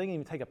it to me. They can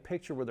even take a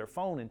picture with their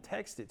phone and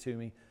text it to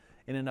me.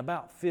 And in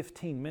about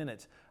 15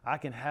 minutes, I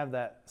can have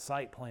that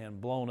site plan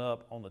blown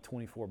up on the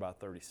 24 by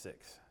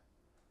 36.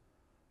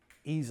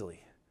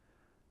 Easily.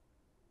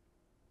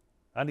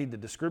 I need the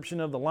description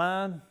of the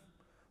line,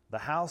 the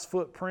house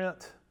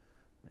footprint,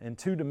 and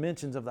 2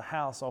 dimensions of the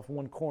house off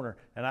one corner,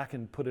 and I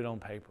can put it on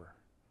paper.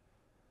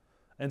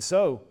 And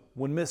so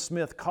when Miss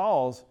Smith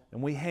calls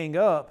and we hang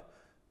up,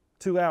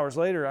 2 hours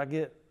later I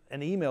get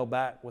an email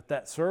back with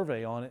that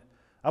survey on it.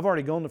 I've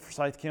already gone to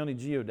Forsyth County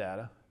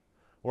Geodata,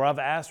 or I've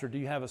asked her, do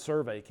you have a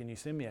survey? Can you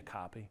send me a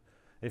copy?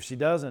 If she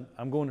doesn't,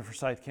 I'm going to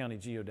Forsyth County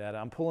Geodata.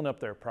 I'm pulling up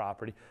their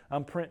property.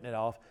 I'm printing it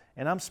off,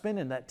 and I'm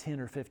spending that 10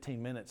 or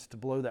 15 minutes to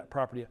blow that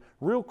property up.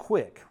 Real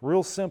quick,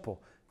 real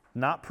simple.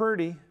 Not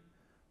pretty,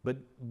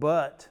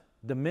 but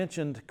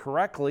dimensioned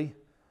correctly.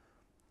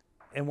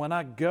 And when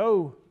I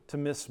go to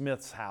Miss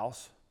Smith's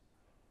house,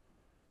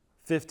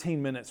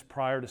 15 minutes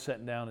prior to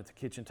sitting down at the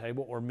kitchen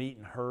table or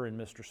meeting her and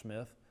Mr.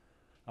 Smith,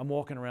 I'm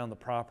walking around the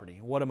property.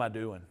 What am I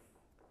doing?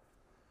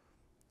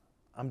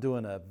 I'm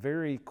doing a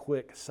very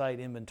quick site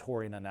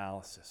inventory and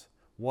analysis.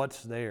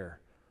 What's there?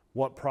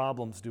 What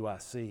problems do I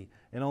see?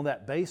 And on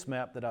that base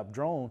map that I've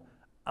drawn,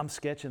 I'm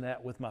sketching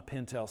that with my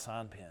Pentel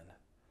sign pen.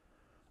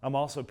 I'm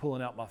also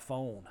pulling out my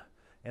phone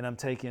and I'm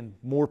taking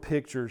more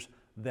pictures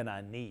than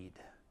I need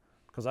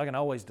because I can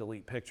always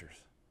delete pictures.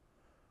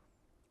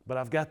 But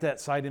I've got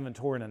that site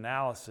inventory and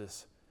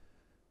analysis,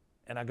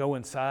 and I go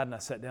inside and I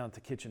sit down at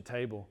the kitchen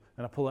table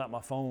and I pull out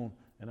my phone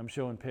and I'm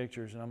showing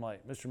pictures and I'm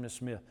like, Mr. and Miss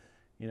Smith,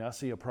 I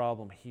see a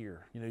problem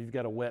here. You've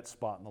got a wet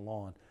spot in the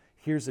lawn.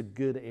 Here's a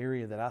good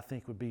area that I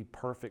think would be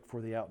perfect for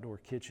the outdoor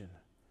kitchen.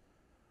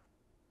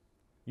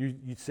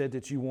 You said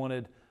that you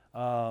wanted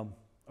a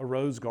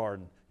rose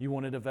garden. You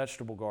wanted a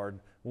vegetable garden.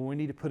 Well, we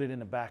need to put it in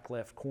the back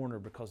left corner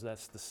because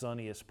that's the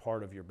sunniest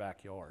part of your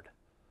backyard.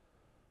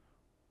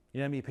 You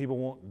know how many people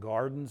want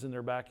gardens in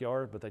their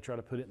backyard, but they try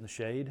to put it in the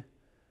shade?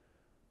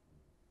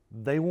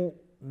 They won't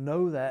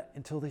know that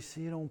until they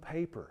see it on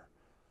paper.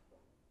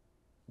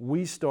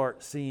 We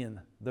start seeing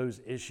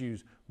those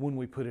issues when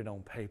we put it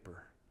on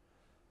paper.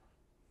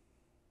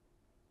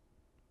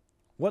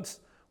 What's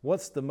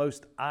the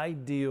most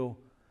ideal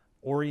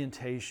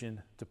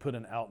orientation to put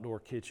an outdoor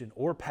kitchen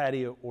or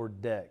patio or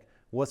deck?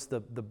 What's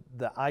the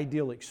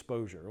ideal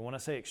exposure? When I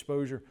say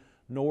exposure,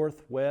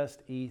 north,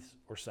 west, east,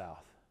 or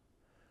south?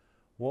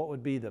 What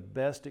would be the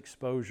best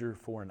exposure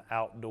for an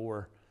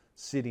outdoor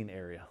sitting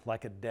area,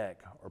 like a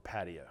deck or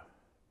patio,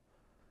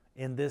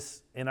 in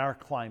our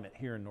climate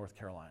here in North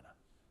Carolina?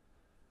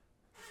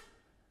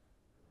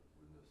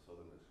 Wouldn't the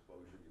southern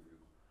exposure give you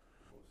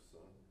the most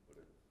sun? But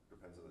it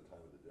depends on the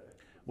time of the day.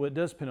 Well, it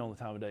does depend on the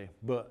time of day,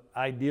 but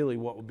ideally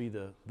what would be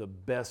the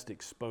best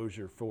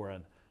exposure for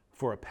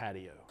a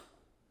patio?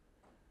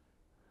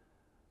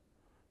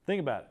 Think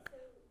about it. So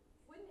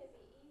wouldn't it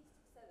be east,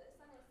 so the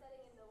sun is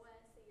setting in the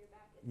west, so your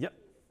back is Yep. to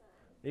the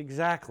sun?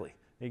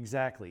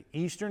 Exactly.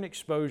 Eastern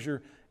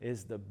exposure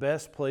is the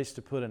best place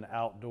to put an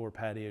outdoor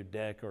patio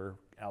deck or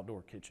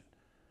outdoor kitchen.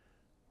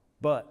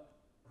 But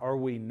are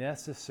we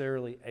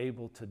necessarily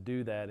able to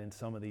do that in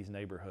some of these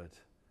neighborhoods?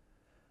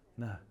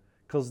 No,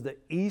 because the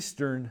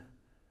eastern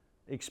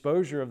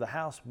exposure of the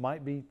house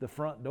might be the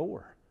front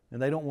door,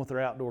 and they don't want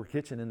their outdoor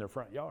kitchen in their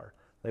front yard.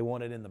 They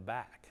want it in the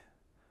back.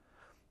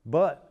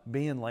 But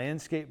being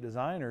landscape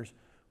designers,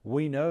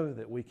 we know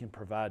that we can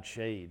provide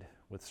shade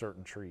with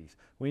certain trees.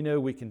 We know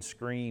we can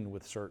screen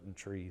with certain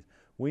trees.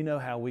 We know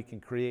how we can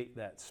create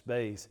that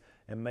space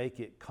and make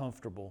it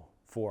comfortable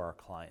for our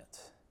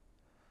clients.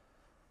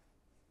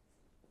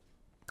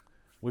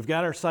 We've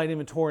got our site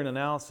inventory and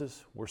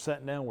analysis. We're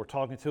sitting down, we're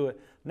talking to it.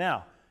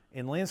 Now,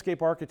 in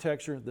landscape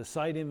architecture, the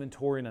site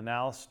inventory and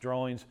analysis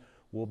drawings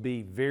will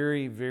be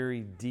very,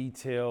 very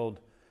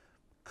detailed,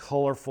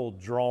 colorful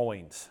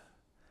drawings.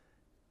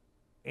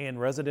 In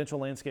residential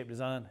landscape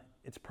design,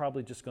 it's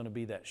probably just going to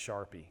be that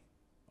Sharpie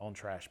on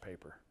trash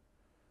paper.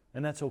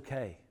 And that's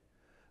okay.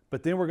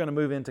 But then we're going to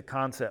move into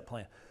concept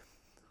plan.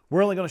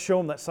 We're only going to show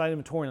them that site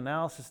inventory and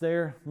analysis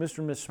there. Mr.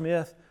 and Ms.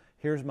 Smith,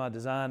 here's my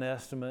design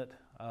estimate.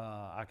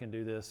 I can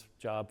do this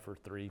job for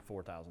 $3,000,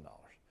 $4,000.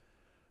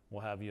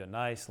 We'll have you a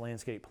nice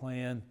landscape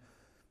plan,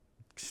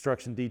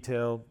 construction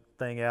detail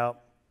thing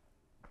out.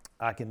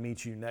 I can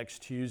meet you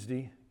next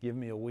Tuesday. Give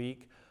me a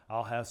week.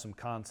 I'll have some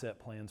concept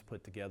plans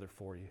put together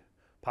for you,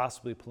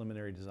 possibly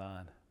preliminary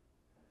design.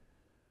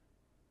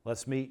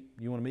 Let's meet.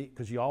 You want to meet?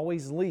 Because you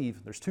always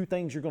leave. There's 2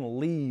 things you're going to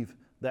leave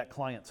that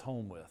client's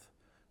home with.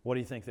 What do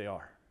you think they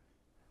are?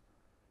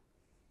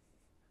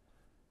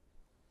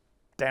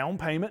 Down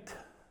payment.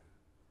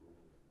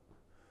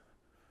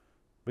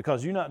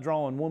 Because you're not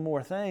drawing one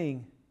more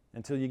thing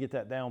until you get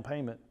that down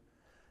payment.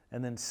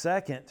 And then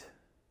second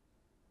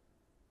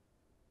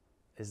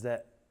is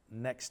that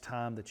next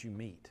time that you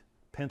meet,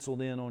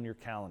 penciled in on your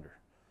calendar.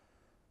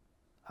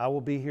 I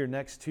will be here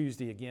next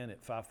Tuesday again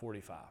at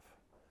 5:45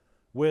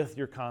 with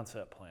your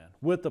concept plan,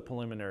 with the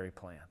preliminary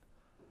plan.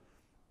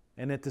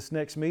 And at this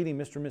next meeting,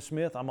 Mr. and Ms.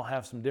 Smith, I'm going to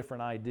have some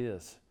different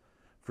ideas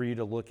for you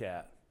to look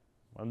at.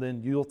 And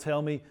then you'll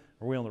tell me,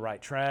 are we on the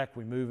right track?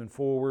 We moving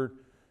forward?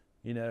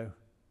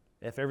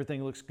 If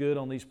everything looks good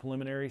on these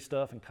preliminary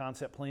stuff and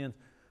concept plans,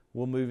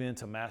 we'll move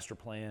into master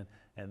plan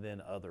and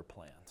then other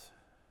plans.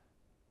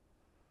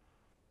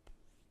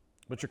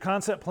 But your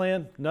concept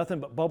plan, nothing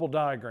but bubble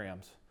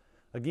diagrams.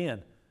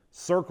 Again,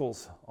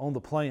 circles on the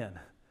plan.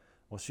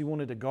 Well, she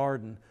wanted a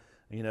garden,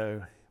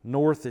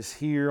 north is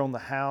here on the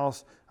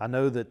house. I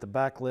know that the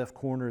back left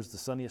corner is the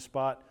sunniest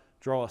spot.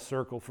 Draw a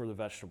circle for the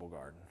vegetable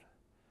garden.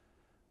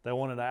 They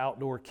wanted an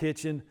outdoor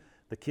kitchen.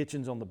 The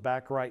kitchen's on the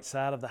back right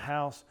side of the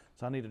house,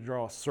 so I need to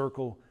draw a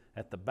circle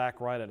at the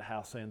back right of the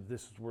house saying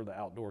this is where the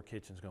outdoor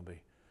kitchen's going to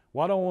be.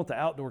 Why do I want the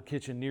outdoor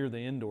kitchen near the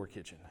indoor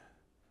kitchen?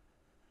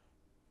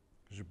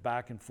 Because you're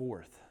back and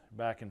forth,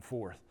 back and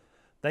forth.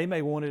 They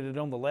may wanted it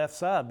on the left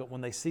side, but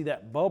when they see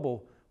that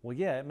bubble, well,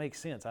 yeah, it makes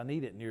sense. I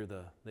need it near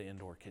the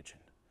indoor kitchen.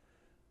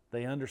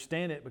 They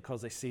understand it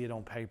because they see it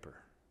on paper.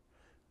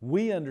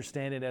 We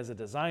understand it as a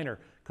designer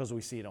because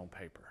we see it on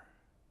paper.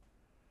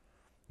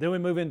 Then we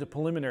move into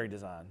preliminary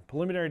design.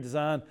 Preliminary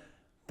design,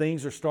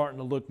 things are starting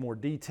to look more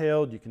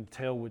detailed. You can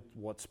tell with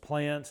what's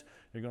plants.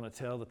 You're going to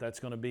tell that that's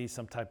going to be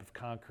some type of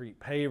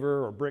concrete paver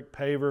or brick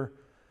paver.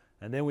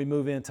 And then we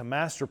move into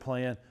master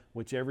plan,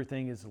 which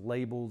everything is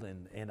labeled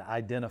and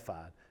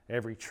identified.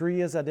 Every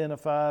tree is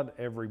identified.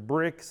 Every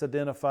brick is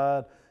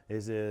identified.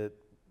 Is it,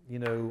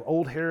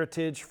 old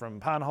heritage from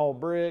Pine Hall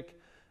brick?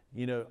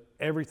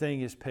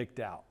 Everything is picked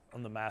out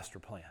on the master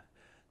plan.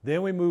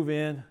 Then we move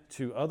in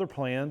to other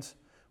plans,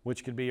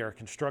 which could be our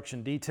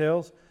construction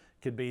details,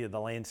 could be the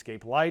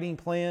landscape lighting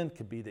plan,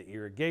 could be the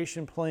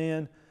irrigation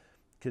plan,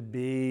 could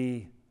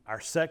be our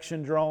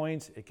section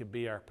drawings, it could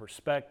be our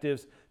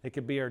perspectives, it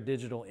could be our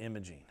digital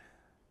imaging.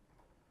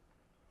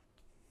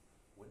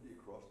 When do you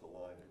cross the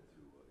line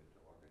into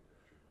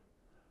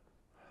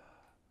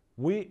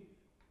architecture?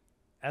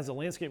 As a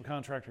landscape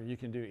contractor, you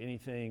can do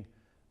anything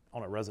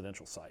on a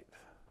residential site.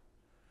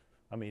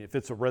 I mean, if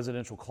it's a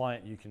residential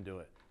client, you can do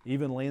it.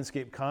 Even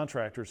landscape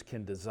contractors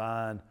can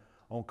design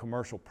on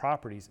commercial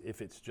properties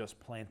if it's just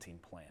planting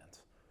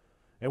plans.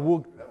 And That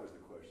was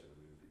the question. I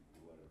mean, if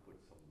you wanted to put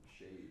some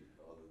shade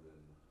other than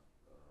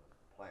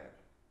plant,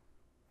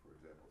 for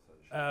example,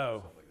 sunshade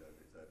or something like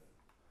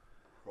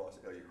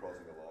that, are you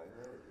crossing a line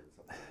there, or is it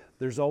something else?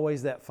 There's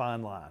always that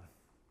fine line.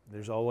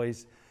 There's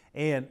always,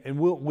 and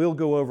we'll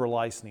go over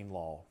licensing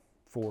law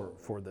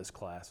for this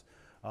class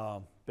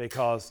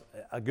because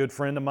a good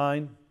friend of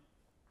mine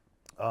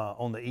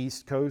on the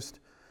East Coast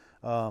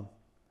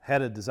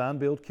had a design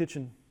build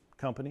kitchen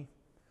company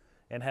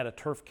and had a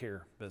turf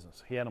care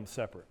business. He had them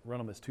separate, run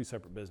them as two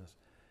separate businesses.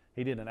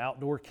 He did an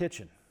outdoor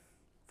kitchen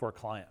for a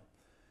client.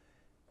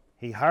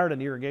 He hired an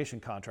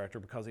irrigation contractor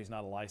because he's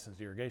not a licensed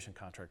irrigation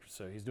contractor,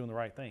 so he's doing the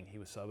right thing. He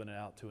was subbing it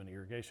out to an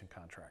irrigation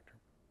contractor.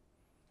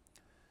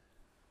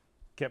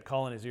 Kept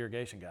calling his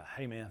irrigation guy,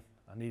 hey man,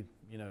 I need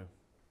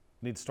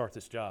to start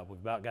this job.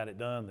 We've about got it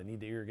done. They need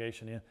the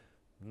irrigation in.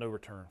 No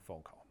return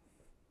phone call.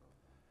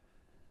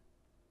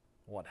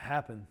 What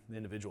happened, the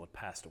individual had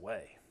passed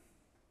away.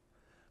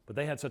 But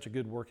they had such a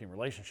good working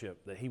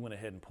relationship that he went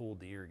ahead and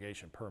pulled the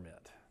irrigation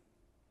permit.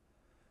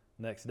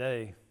 Next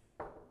day,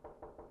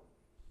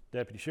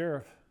 deputy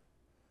sheriff,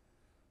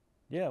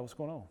 yeah, what's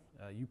going on?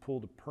 You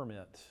pulled a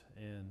permit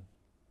in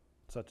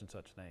such and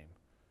such name.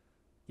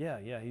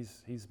 Yeah,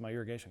 he's my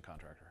irrigation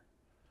contractor.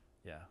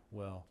 Yeah,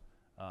 well,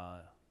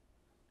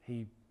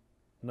 he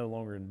no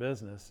longer in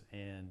business,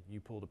 and you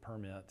pulled a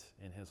permit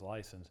in his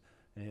license,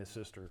 and his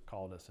sister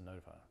called us and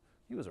notified him.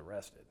 He was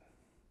arrested.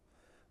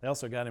 They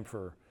also got him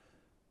for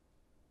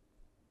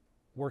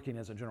working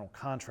as a general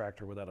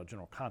contractor without a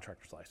general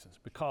contractor's license,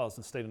 because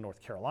in the state of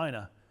North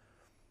Carolina,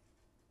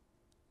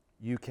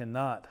 you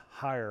cannot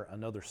hire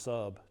another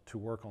sub to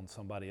work on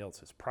somebody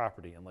else's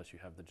property unless you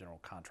have the general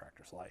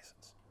contractor's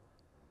license.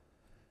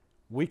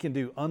 We can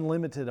do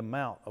unlimited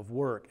amount of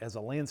work as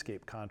a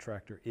landscape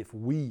contractor if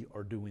we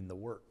are doing the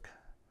work.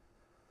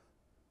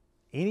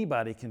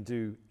 Anybody can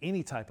do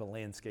any type of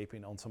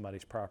landscaping on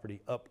somebody's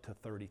property up to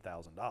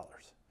 $30,000.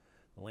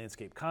 The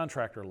landscape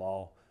contractor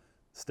law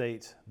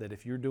states that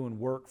if you're doing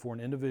work for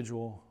an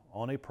individual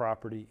on a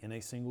property in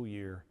a single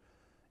year,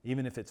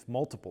 even if it's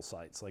multiple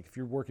sites, like if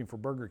you're working for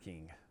Burger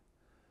King,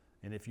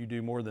 and if you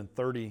do more than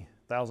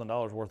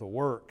 $30,000 worth of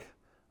work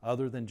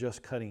other than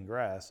just cutting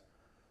grass,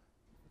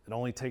 it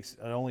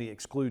only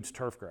excludes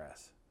turf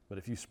grass. But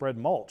if you spread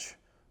mulch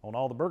on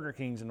all the Burger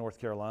Kings in North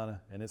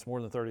Carolina and it's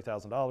more than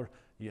 $30,000,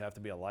 you have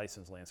to be a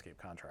licensed landscape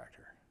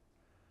contractor.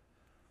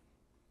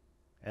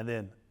 And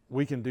then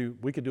we could do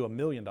 $1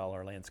 million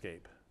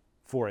landscape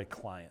for a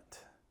client,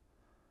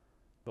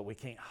 but we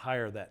can't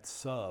hire that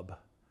sub.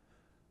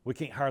 We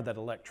can't hire that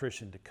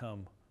electrician to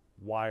come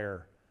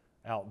wire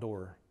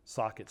outdoor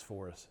sockets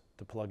for us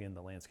to plug in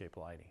the landscape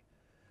lighting.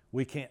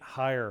 We can't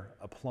hire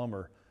a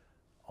plumber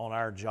on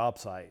our job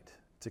site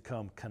to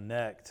come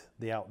connect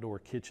the outdoor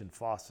kitchen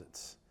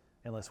faucets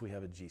unless we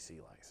have a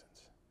GC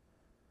license.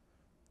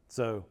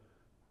 So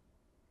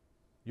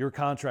your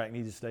contract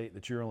needs to state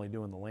that you're only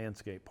doing the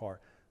landscape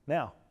part.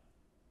 Now,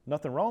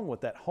 nothing wrong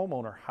with that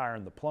homeowner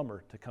hiring the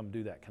plumber to come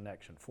do that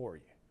connection for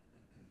you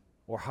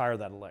or hire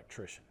that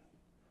electrician.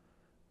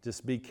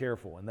 Just be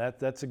careful, and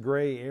that's a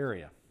gray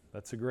area.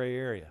 That's a gray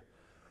area.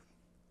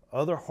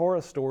 Other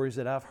horror stories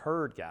that I've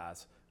heard,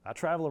 guys, I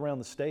travel around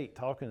the state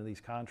talking to these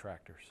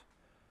contractors.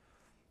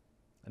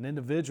 An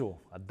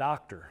individual, a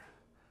doctor,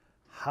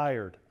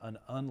 hired an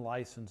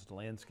unlicensed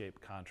landscape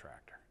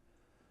contractor.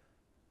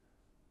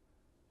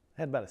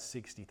 Had about a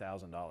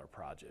 $60,000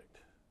 project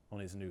on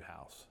his new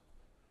house.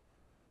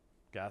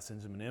 Guy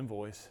sends him an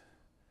invoice.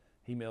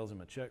 He mails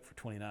him a check for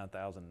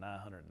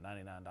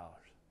 $29,999.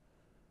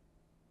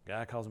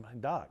 Guy calls him, hey,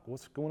 Doc,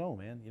 what's going on,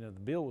 man? You know, the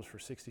bill was for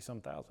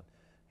 60-some thousand.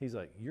 He's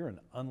like, you're an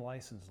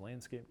unlicensed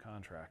landscape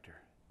contractor.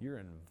 You're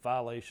in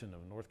violation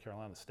of North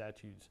Carolina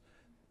statutes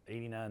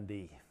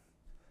 89D.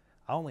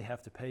 I only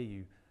have to pay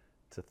you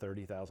to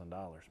 $30,000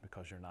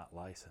 because you're not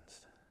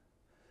licensed.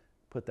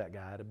 Put that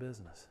guy out of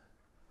business.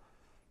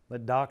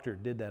 That doctor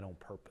did that on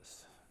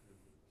purpose.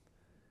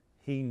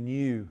 He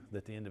knew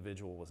that the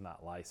individual was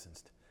not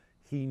licensed.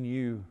 He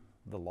knew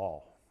the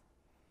law.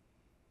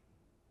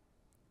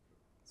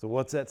 So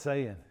what's that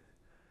saying?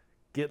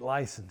 Get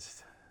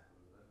licensed.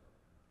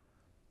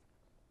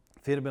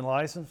 If he'd have been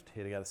licensed,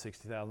 he'd have got a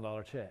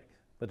 $60,000 check.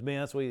 But to be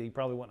honest with you, he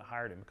probably wouldn't have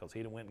hired him because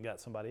he'd have went and got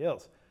somebody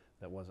else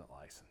that wasn't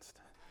licensed.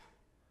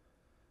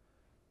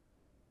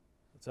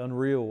 It's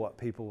unreal what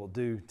people will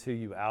do to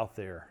you out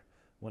there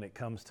when it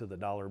comes to the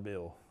dollar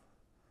bill.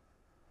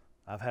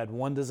 I've had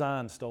one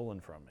design stolen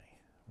from me.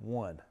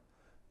 One.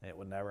 And it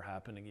would never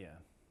happen again.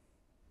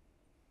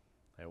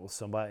 It was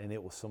somebody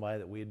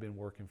that we had been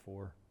working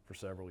for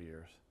several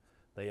years.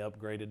 They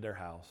upgraded their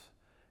house.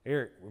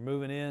 Eric, we're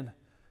moving in.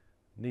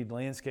 Need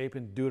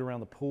landscaping. Do it around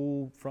the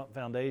pool, front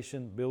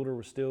foundation. Builder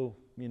was still,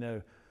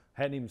 hadn't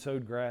even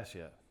sowed grass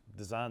yet.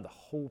 Designed the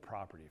whole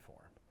property for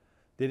him.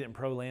 Did it in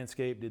Pro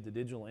Landscape, did the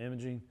digital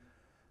imaging.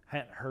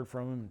 Hadn't heard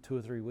from him in 2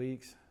 or 3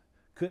 weeks.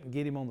 Couldn't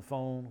get him on the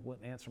phone,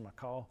 wouldn't answer my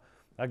call.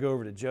 I go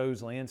over to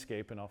Joe's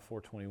Landscaping off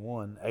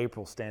 421.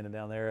 April standing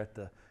down there at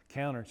the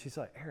counter, and she's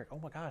like, Eric, oh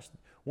my gosh,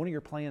 one of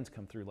your plans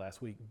come through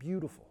last week.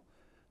 Beautiful.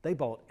 They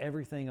bought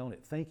everything on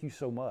it. Thank you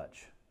so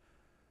much.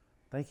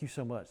 Thank you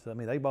so much. I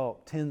mean, they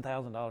bought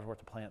 $10,000 worth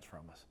of plants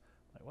from us.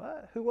 I'm like,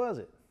 what? Who was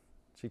it?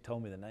 She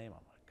told me the name.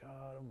 I'm like,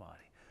 God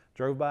almighty.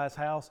 Drove by his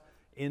house,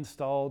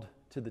 installed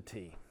to the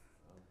T.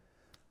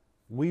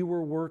 We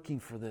were working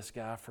for this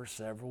guy for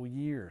several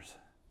years,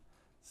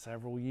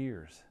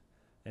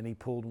 and he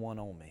pulled one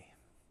on me.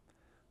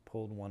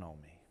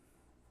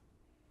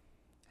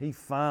 He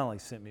finally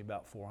sent me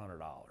about $400.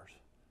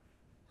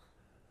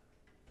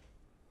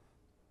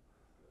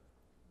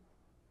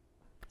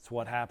 It's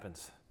what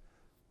happens.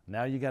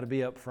 Now you got to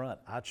be up front.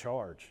 I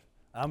charge.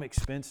 I'm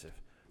expensive,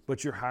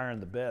 but you're hiring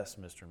the best,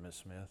 Mr. and Miss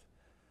Smith.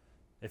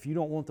 If you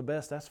don't want the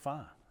best, that's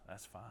fine.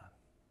 That's fine.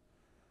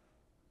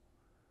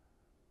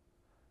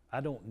 I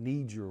don't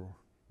need your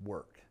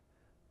work.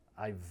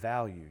 I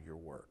value your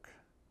work.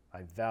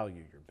 I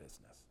value your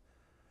business.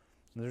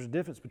 And there's a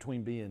difference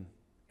between being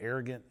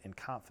arrogant and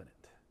confident.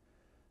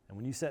 And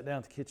when you sit down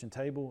at the kitchen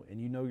table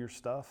and you know your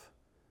stuff,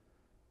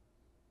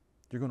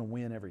 you're going to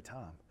win every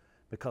time.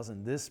 Because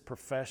in this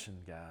profession,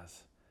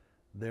 guys,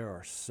 there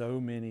are so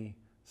many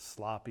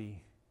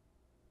sloppy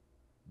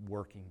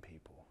working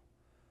people.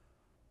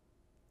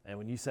 And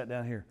when you sat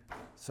down here,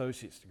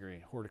 associate's degree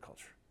in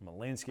horticulture, I'm a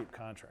landscape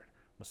contractor,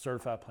 I'm a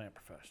certified plant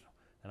professional,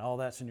 and all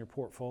that's in your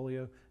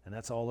portfolio, and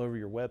that's all over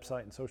your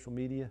website and social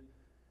media,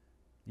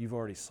 you've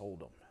already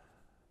sold them.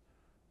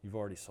 You've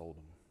already sold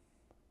them.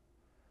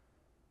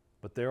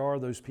 But there are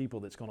those people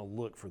that's going to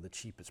look for the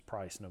cheapest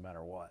price no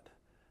matter what.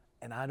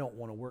 And I don't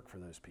want to work for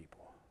those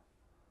people.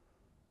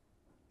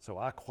 So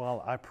I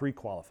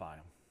pre-qualify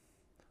them.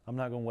 I'm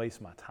not going to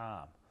waste my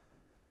time.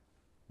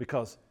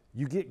 Because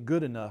you get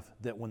good enough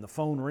that when the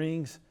phone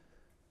rings,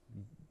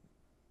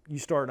 you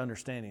start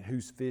understanding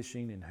who's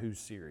fishing and who's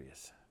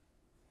serious.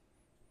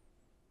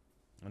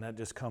 And that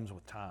just comes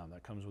with time.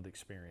 That comes with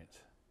experience.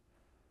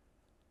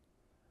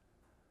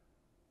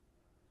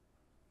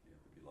 You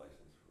have to be licensed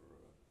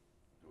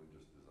for doing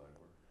just design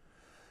work?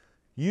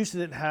 Used to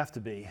didn't have to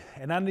be,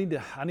 and I need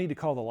to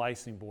call the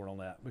licensing board on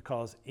that,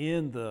 because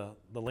in the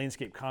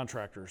landscape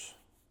contractors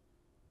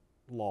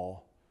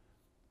law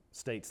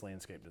states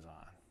landscape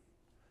design,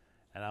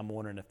 and I'm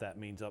wondering if that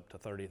means up to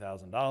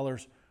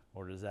 $30,000,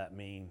 or does that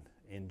mean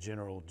in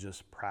general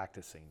just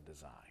practicing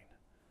design?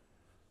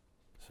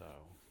 So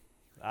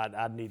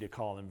I'd need to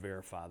call and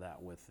verify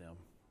that with them.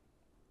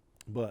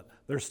 But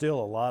there's still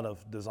a lot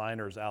of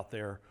designers out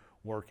there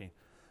working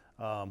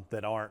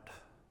that aren't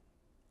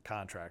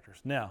contractors.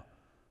 Now,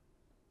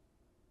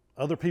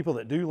 other people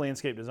that do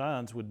landscape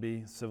designs would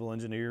be civil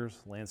engineers,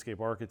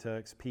 landscape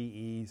architects,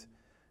 PEs,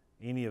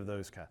 any of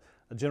those kinds.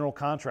 A general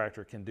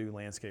contractor can do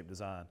landscape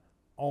design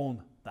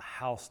on the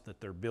house that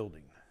they're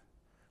building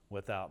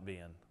without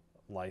being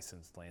a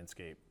licensed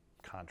landscape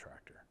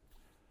contractor.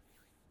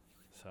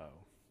 So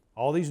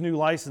all these new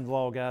license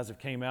law guys have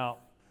came out.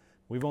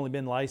 We've only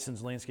been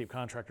licensed landscape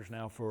contractors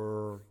now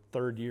for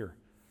third year.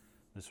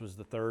 This was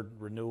the third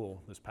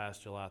renewal this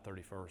past July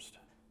 31st,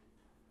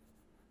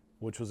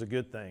 which was a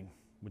good thing.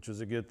 Which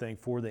was a good thing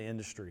for the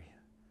industry.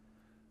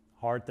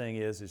 Hard thing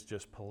is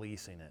just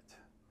policing it,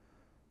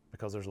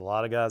 because there's a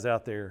lot of guys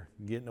out there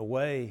getting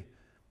away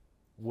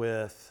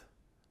with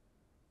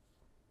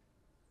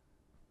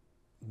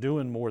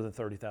doing more than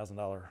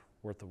 $30,000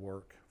 worth of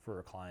work for for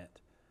a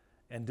client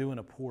and doing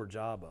a poor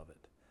job of it.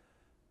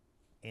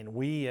 And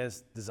we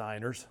as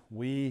designers,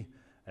 we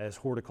as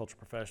horticulture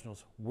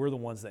professionals, we're the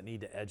ones that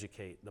need to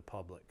educate the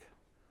public.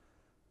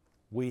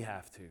 We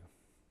have to.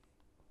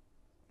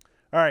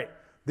 All right,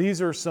 these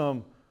are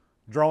some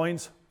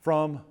drawings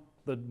from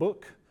the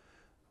book.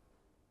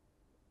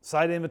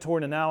 Site inventory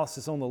and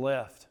analysis on the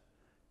left,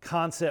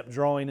 concept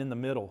drawing in the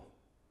middle.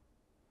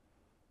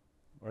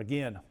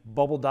 Again,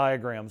 bubble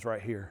diagrams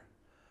right here.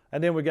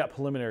 And then we got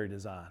preliminary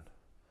design.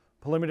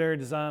 Preliminary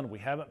design, we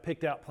haven't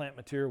picked out plant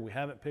material, we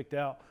haven't picked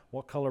out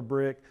what color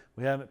brick,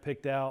 we haven't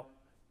picked out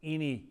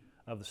any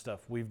of the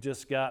stuff. We've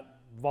just got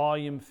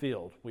volume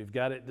filled. We've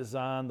got it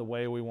designed the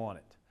way we want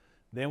it.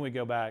 Then we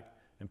go back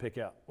and pick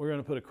out, we're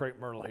going to put a crepe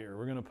myrtle here,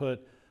 we're going to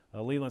put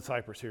a Leland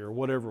cypress here, or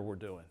whatever we're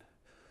doing.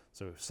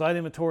 So site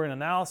inventory and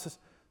analysis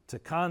to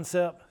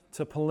concept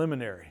to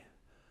preliminary.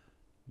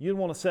 You'd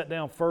want to sit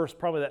down first,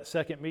 probably that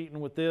second meeting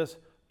with this,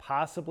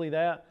 possibly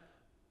that,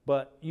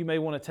 but you may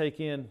want to take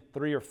in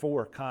 3 or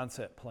 4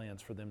 concept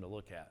plans for them to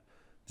look at.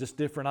 Just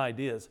different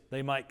ideas.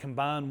 They might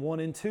combine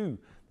 1 and 2.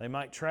 They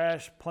might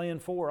trash plan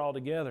 4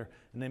 altogether,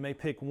 and they may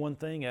pick one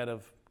thing out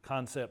of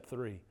concept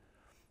 3.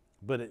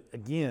 But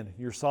again,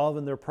 you're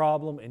solving their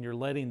problem and you're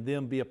letting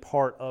them be a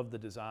part of the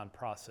design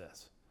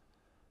process.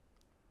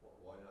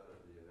 Why not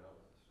at the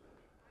analysis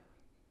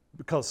stage?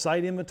 Because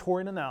site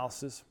inventory and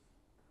analysis,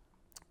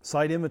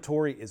 site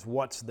inventory is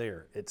what's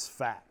there. It's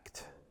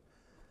fact.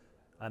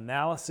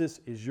 Analysis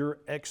is your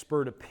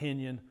expert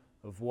opinion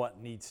of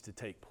what needs to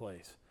take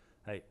place.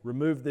 Hey,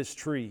 remove this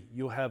tree,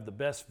 you'll have the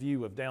best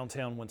view of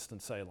downtown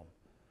Winston-Salem.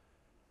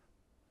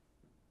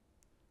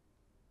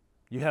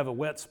 You have a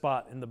wet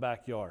spot in the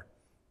backyard.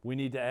 We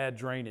need to add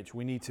drainage.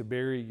 We need to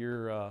bury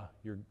your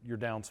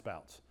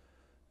downspouts.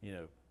 You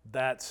know,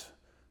 that's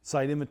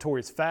site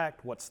inventory is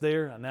fact, what's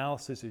there.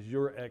 Analysis is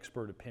your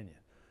expert opinion.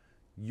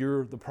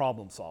 You're the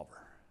problem solver.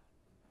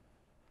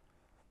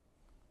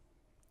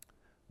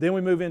 Then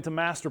we move into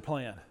master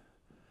plan.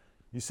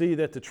 You see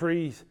that the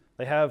trees,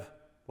 they have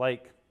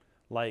like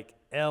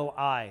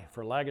LI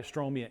for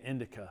Lagestromia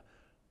indica,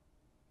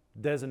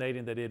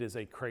 designating that it is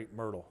a crepe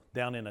myrtle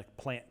down in a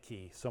plant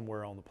key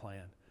somewhere on the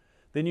plan.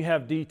 Then you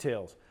have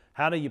details.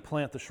 How do you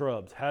plant the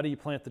shrubs? How do you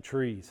plant the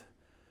trees?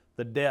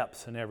 The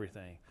depths and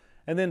everything.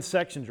 And then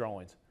section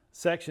drawings.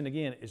 Section,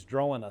 again, is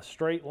drawing a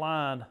straight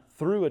line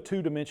through a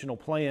 2-dimensional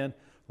plan,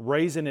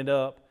 raising it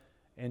up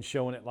and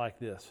showing it like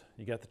this.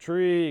 You got the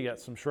tree, you got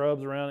some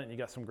shrubs around it, and you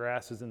got some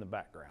grasses in the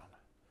background.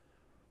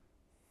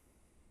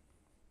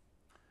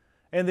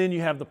 And then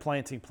you have the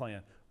planting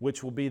plan,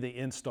 which will be the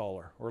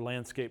installer or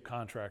landscape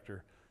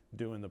contractor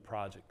doing the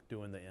project,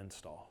 doing the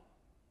install.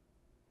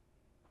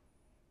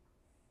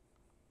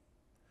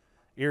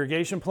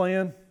 Irrigation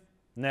plan.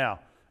 Now,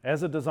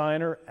 as a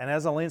designer and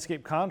as a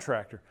landscape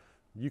contractor,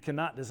 you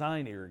cannot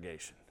design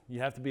irrigation. You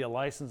have to be a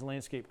licensed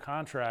landscape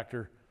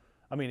contractor.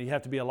 You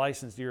have to be a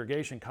licensed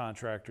irrigation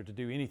contractor to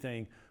do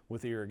anything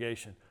with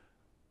irrigation.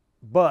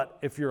 But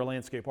if you're a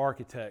landscape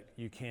architect,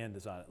 you can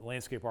design it.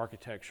 Landscape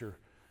architecture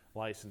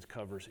license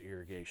covers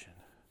irrigation,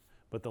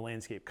 but the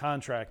landscape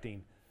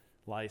contracting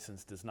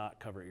license does not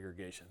cover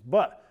irrigation.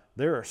 But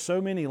there are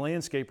so many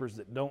landscapers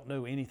that don't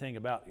know anything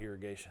about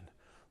irrigation.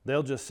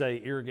 They'll just say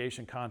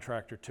irrigation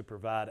contractor to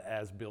provide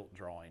as-built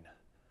drawing.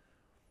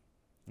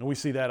 And we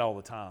see that all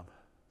the time.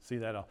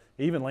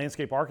 Even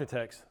landscape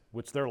architects,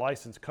 which their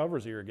license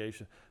covers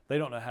irrigation, they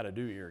don't know how to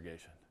do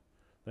irrigation.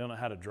 They don't know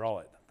how to draw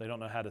it. They don't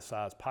know how to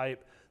size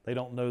pipe. They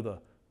don't know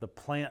the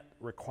plant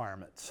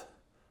requirements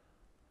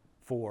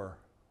for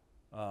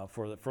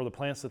the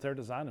plants that they're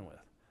designing with.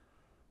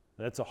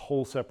 That's a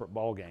whole separate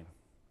ballgame.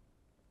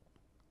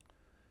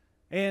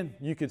 And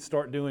you could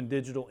start doing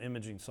digital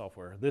imaging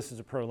software. This is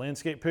a pro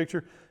landscape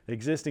picture,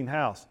 existing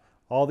house.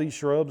 All these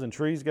shrubs and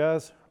trees,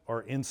 guys,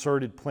 are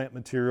inserted plant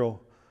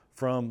material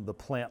from the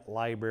plant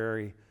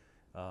library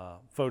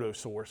photo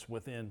source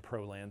within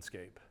Pro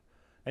Landscape.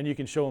 And you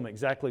can show them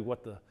exactly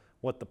what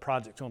the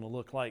project's going to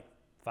look like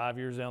 5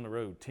 years down the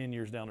road, 10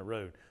 years down the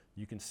road.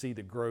 You can see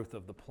the growth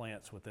of the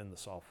plants within the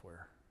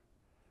software.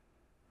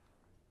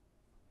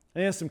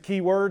 And some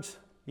keywords,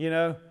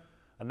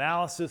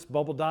 analysis,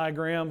 bubble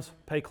diagrams.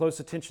 Pay close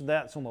attention to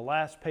that. It's on the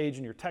last page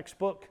in your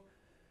textbook.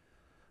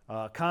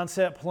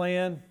 Concept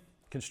plan,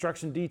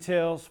 construction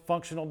details,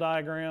 functional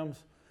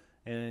diagrams,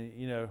 and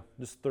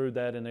just threw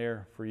that in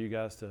there for you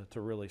guys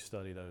to really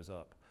study those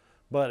up.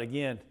 But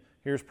again,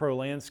 here's Pro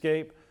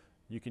Landscape.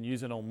 You can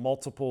use it on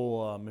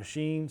multiple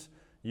machines.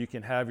 You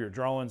can have your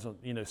drawings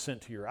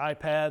sent to your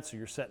iPad, so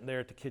you're sitting there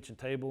at the kitchen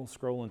table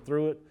scrolling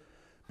through it,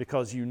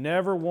 because you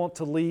never want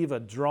to leave a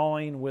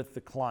drawing with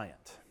the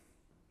client.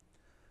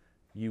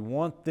 You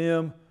want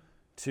them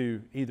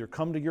to either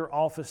come to your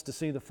office to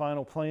see the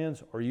final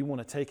plans, or you want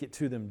to take it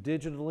to them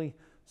digitally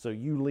so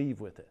you leave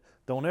with it.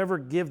 Don't ever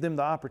give them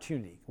the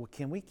opportunity. Well,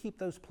 can we keep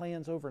those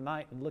plans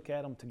overnight and look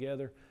at them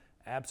together?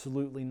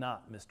 Absolutely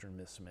not, Mr. and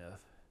Ms.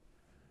 Smith.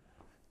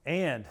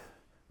 And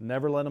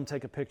never let them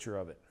take a picture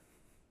of it.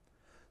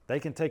 They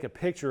can take a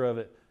picture of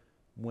it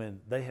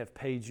when they have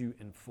paid you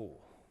in full.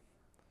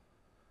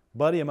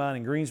 Buddy of mine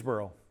in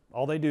Greensboro,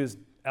 all they do is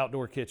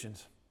outdoor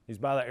kitchens. He's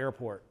by the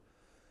airport.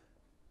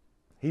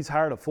 He's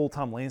hired a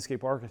full-time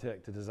landscape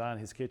architect to design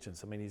his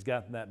kitchens. I mean, he's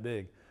gotten that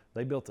big.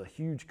 They built a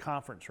huge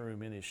conference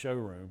room in his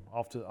showroom,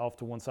 off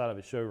to one side of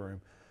his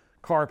showroom,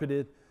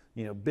 carpeted,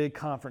 big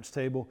conference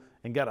table,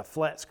 and got a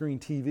flat screen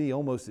TV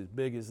almost as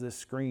big as this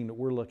screen that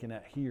we're looking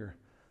at here,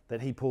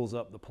 that he pulls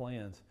up the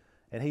plans.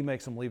 And he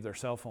makes them leave their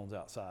cell phones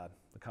outside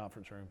the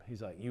conference room.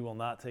 He's like, you will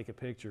not take a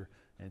picture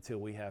until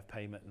we have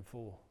payment in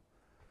full.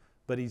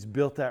 But he's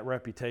built that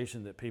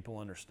reputation that people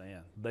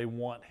understand. They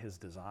want his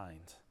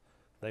designs.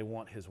 They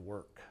want his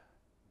work.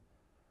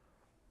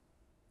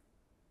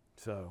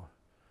 So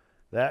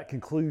that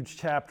concludes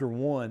chapter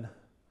 1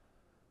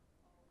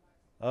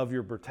 of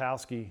your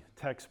Bertowski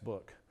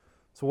textbook.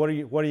 So what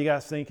are you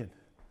guys thinking?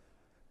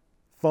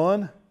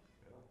 Fun?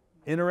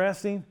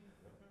 Interesting?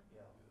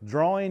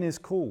 Drawing is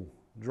cool.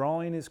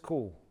 Drawing is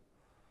cool.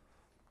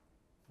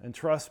 And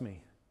trust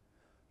me,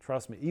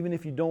 even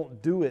if you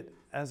don't do it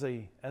as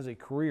a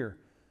career,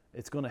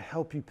 it's going to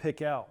help you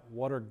pick out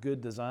what are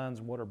good designs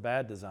and what are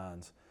bad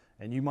designs.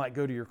 And you might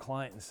go to your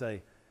client and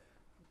say,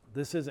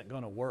 this isn't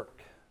going to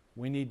work.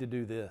 We need to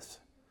do this.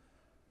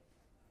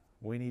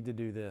 We need to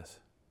do this.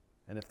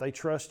 And if they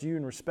trust you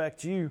and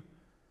respect you,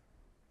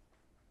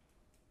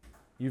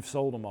 you've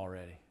sold them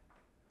already.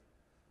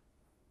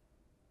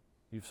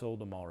 You've sold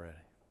them already.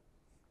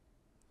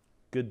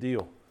 Good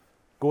deal.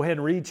 Go ahead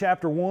and read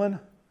chapter 1,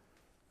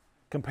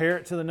 compare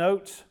it to the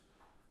notes,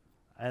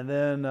 and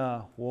then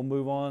we'll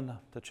move on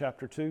to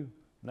chapter 2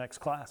 next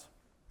class.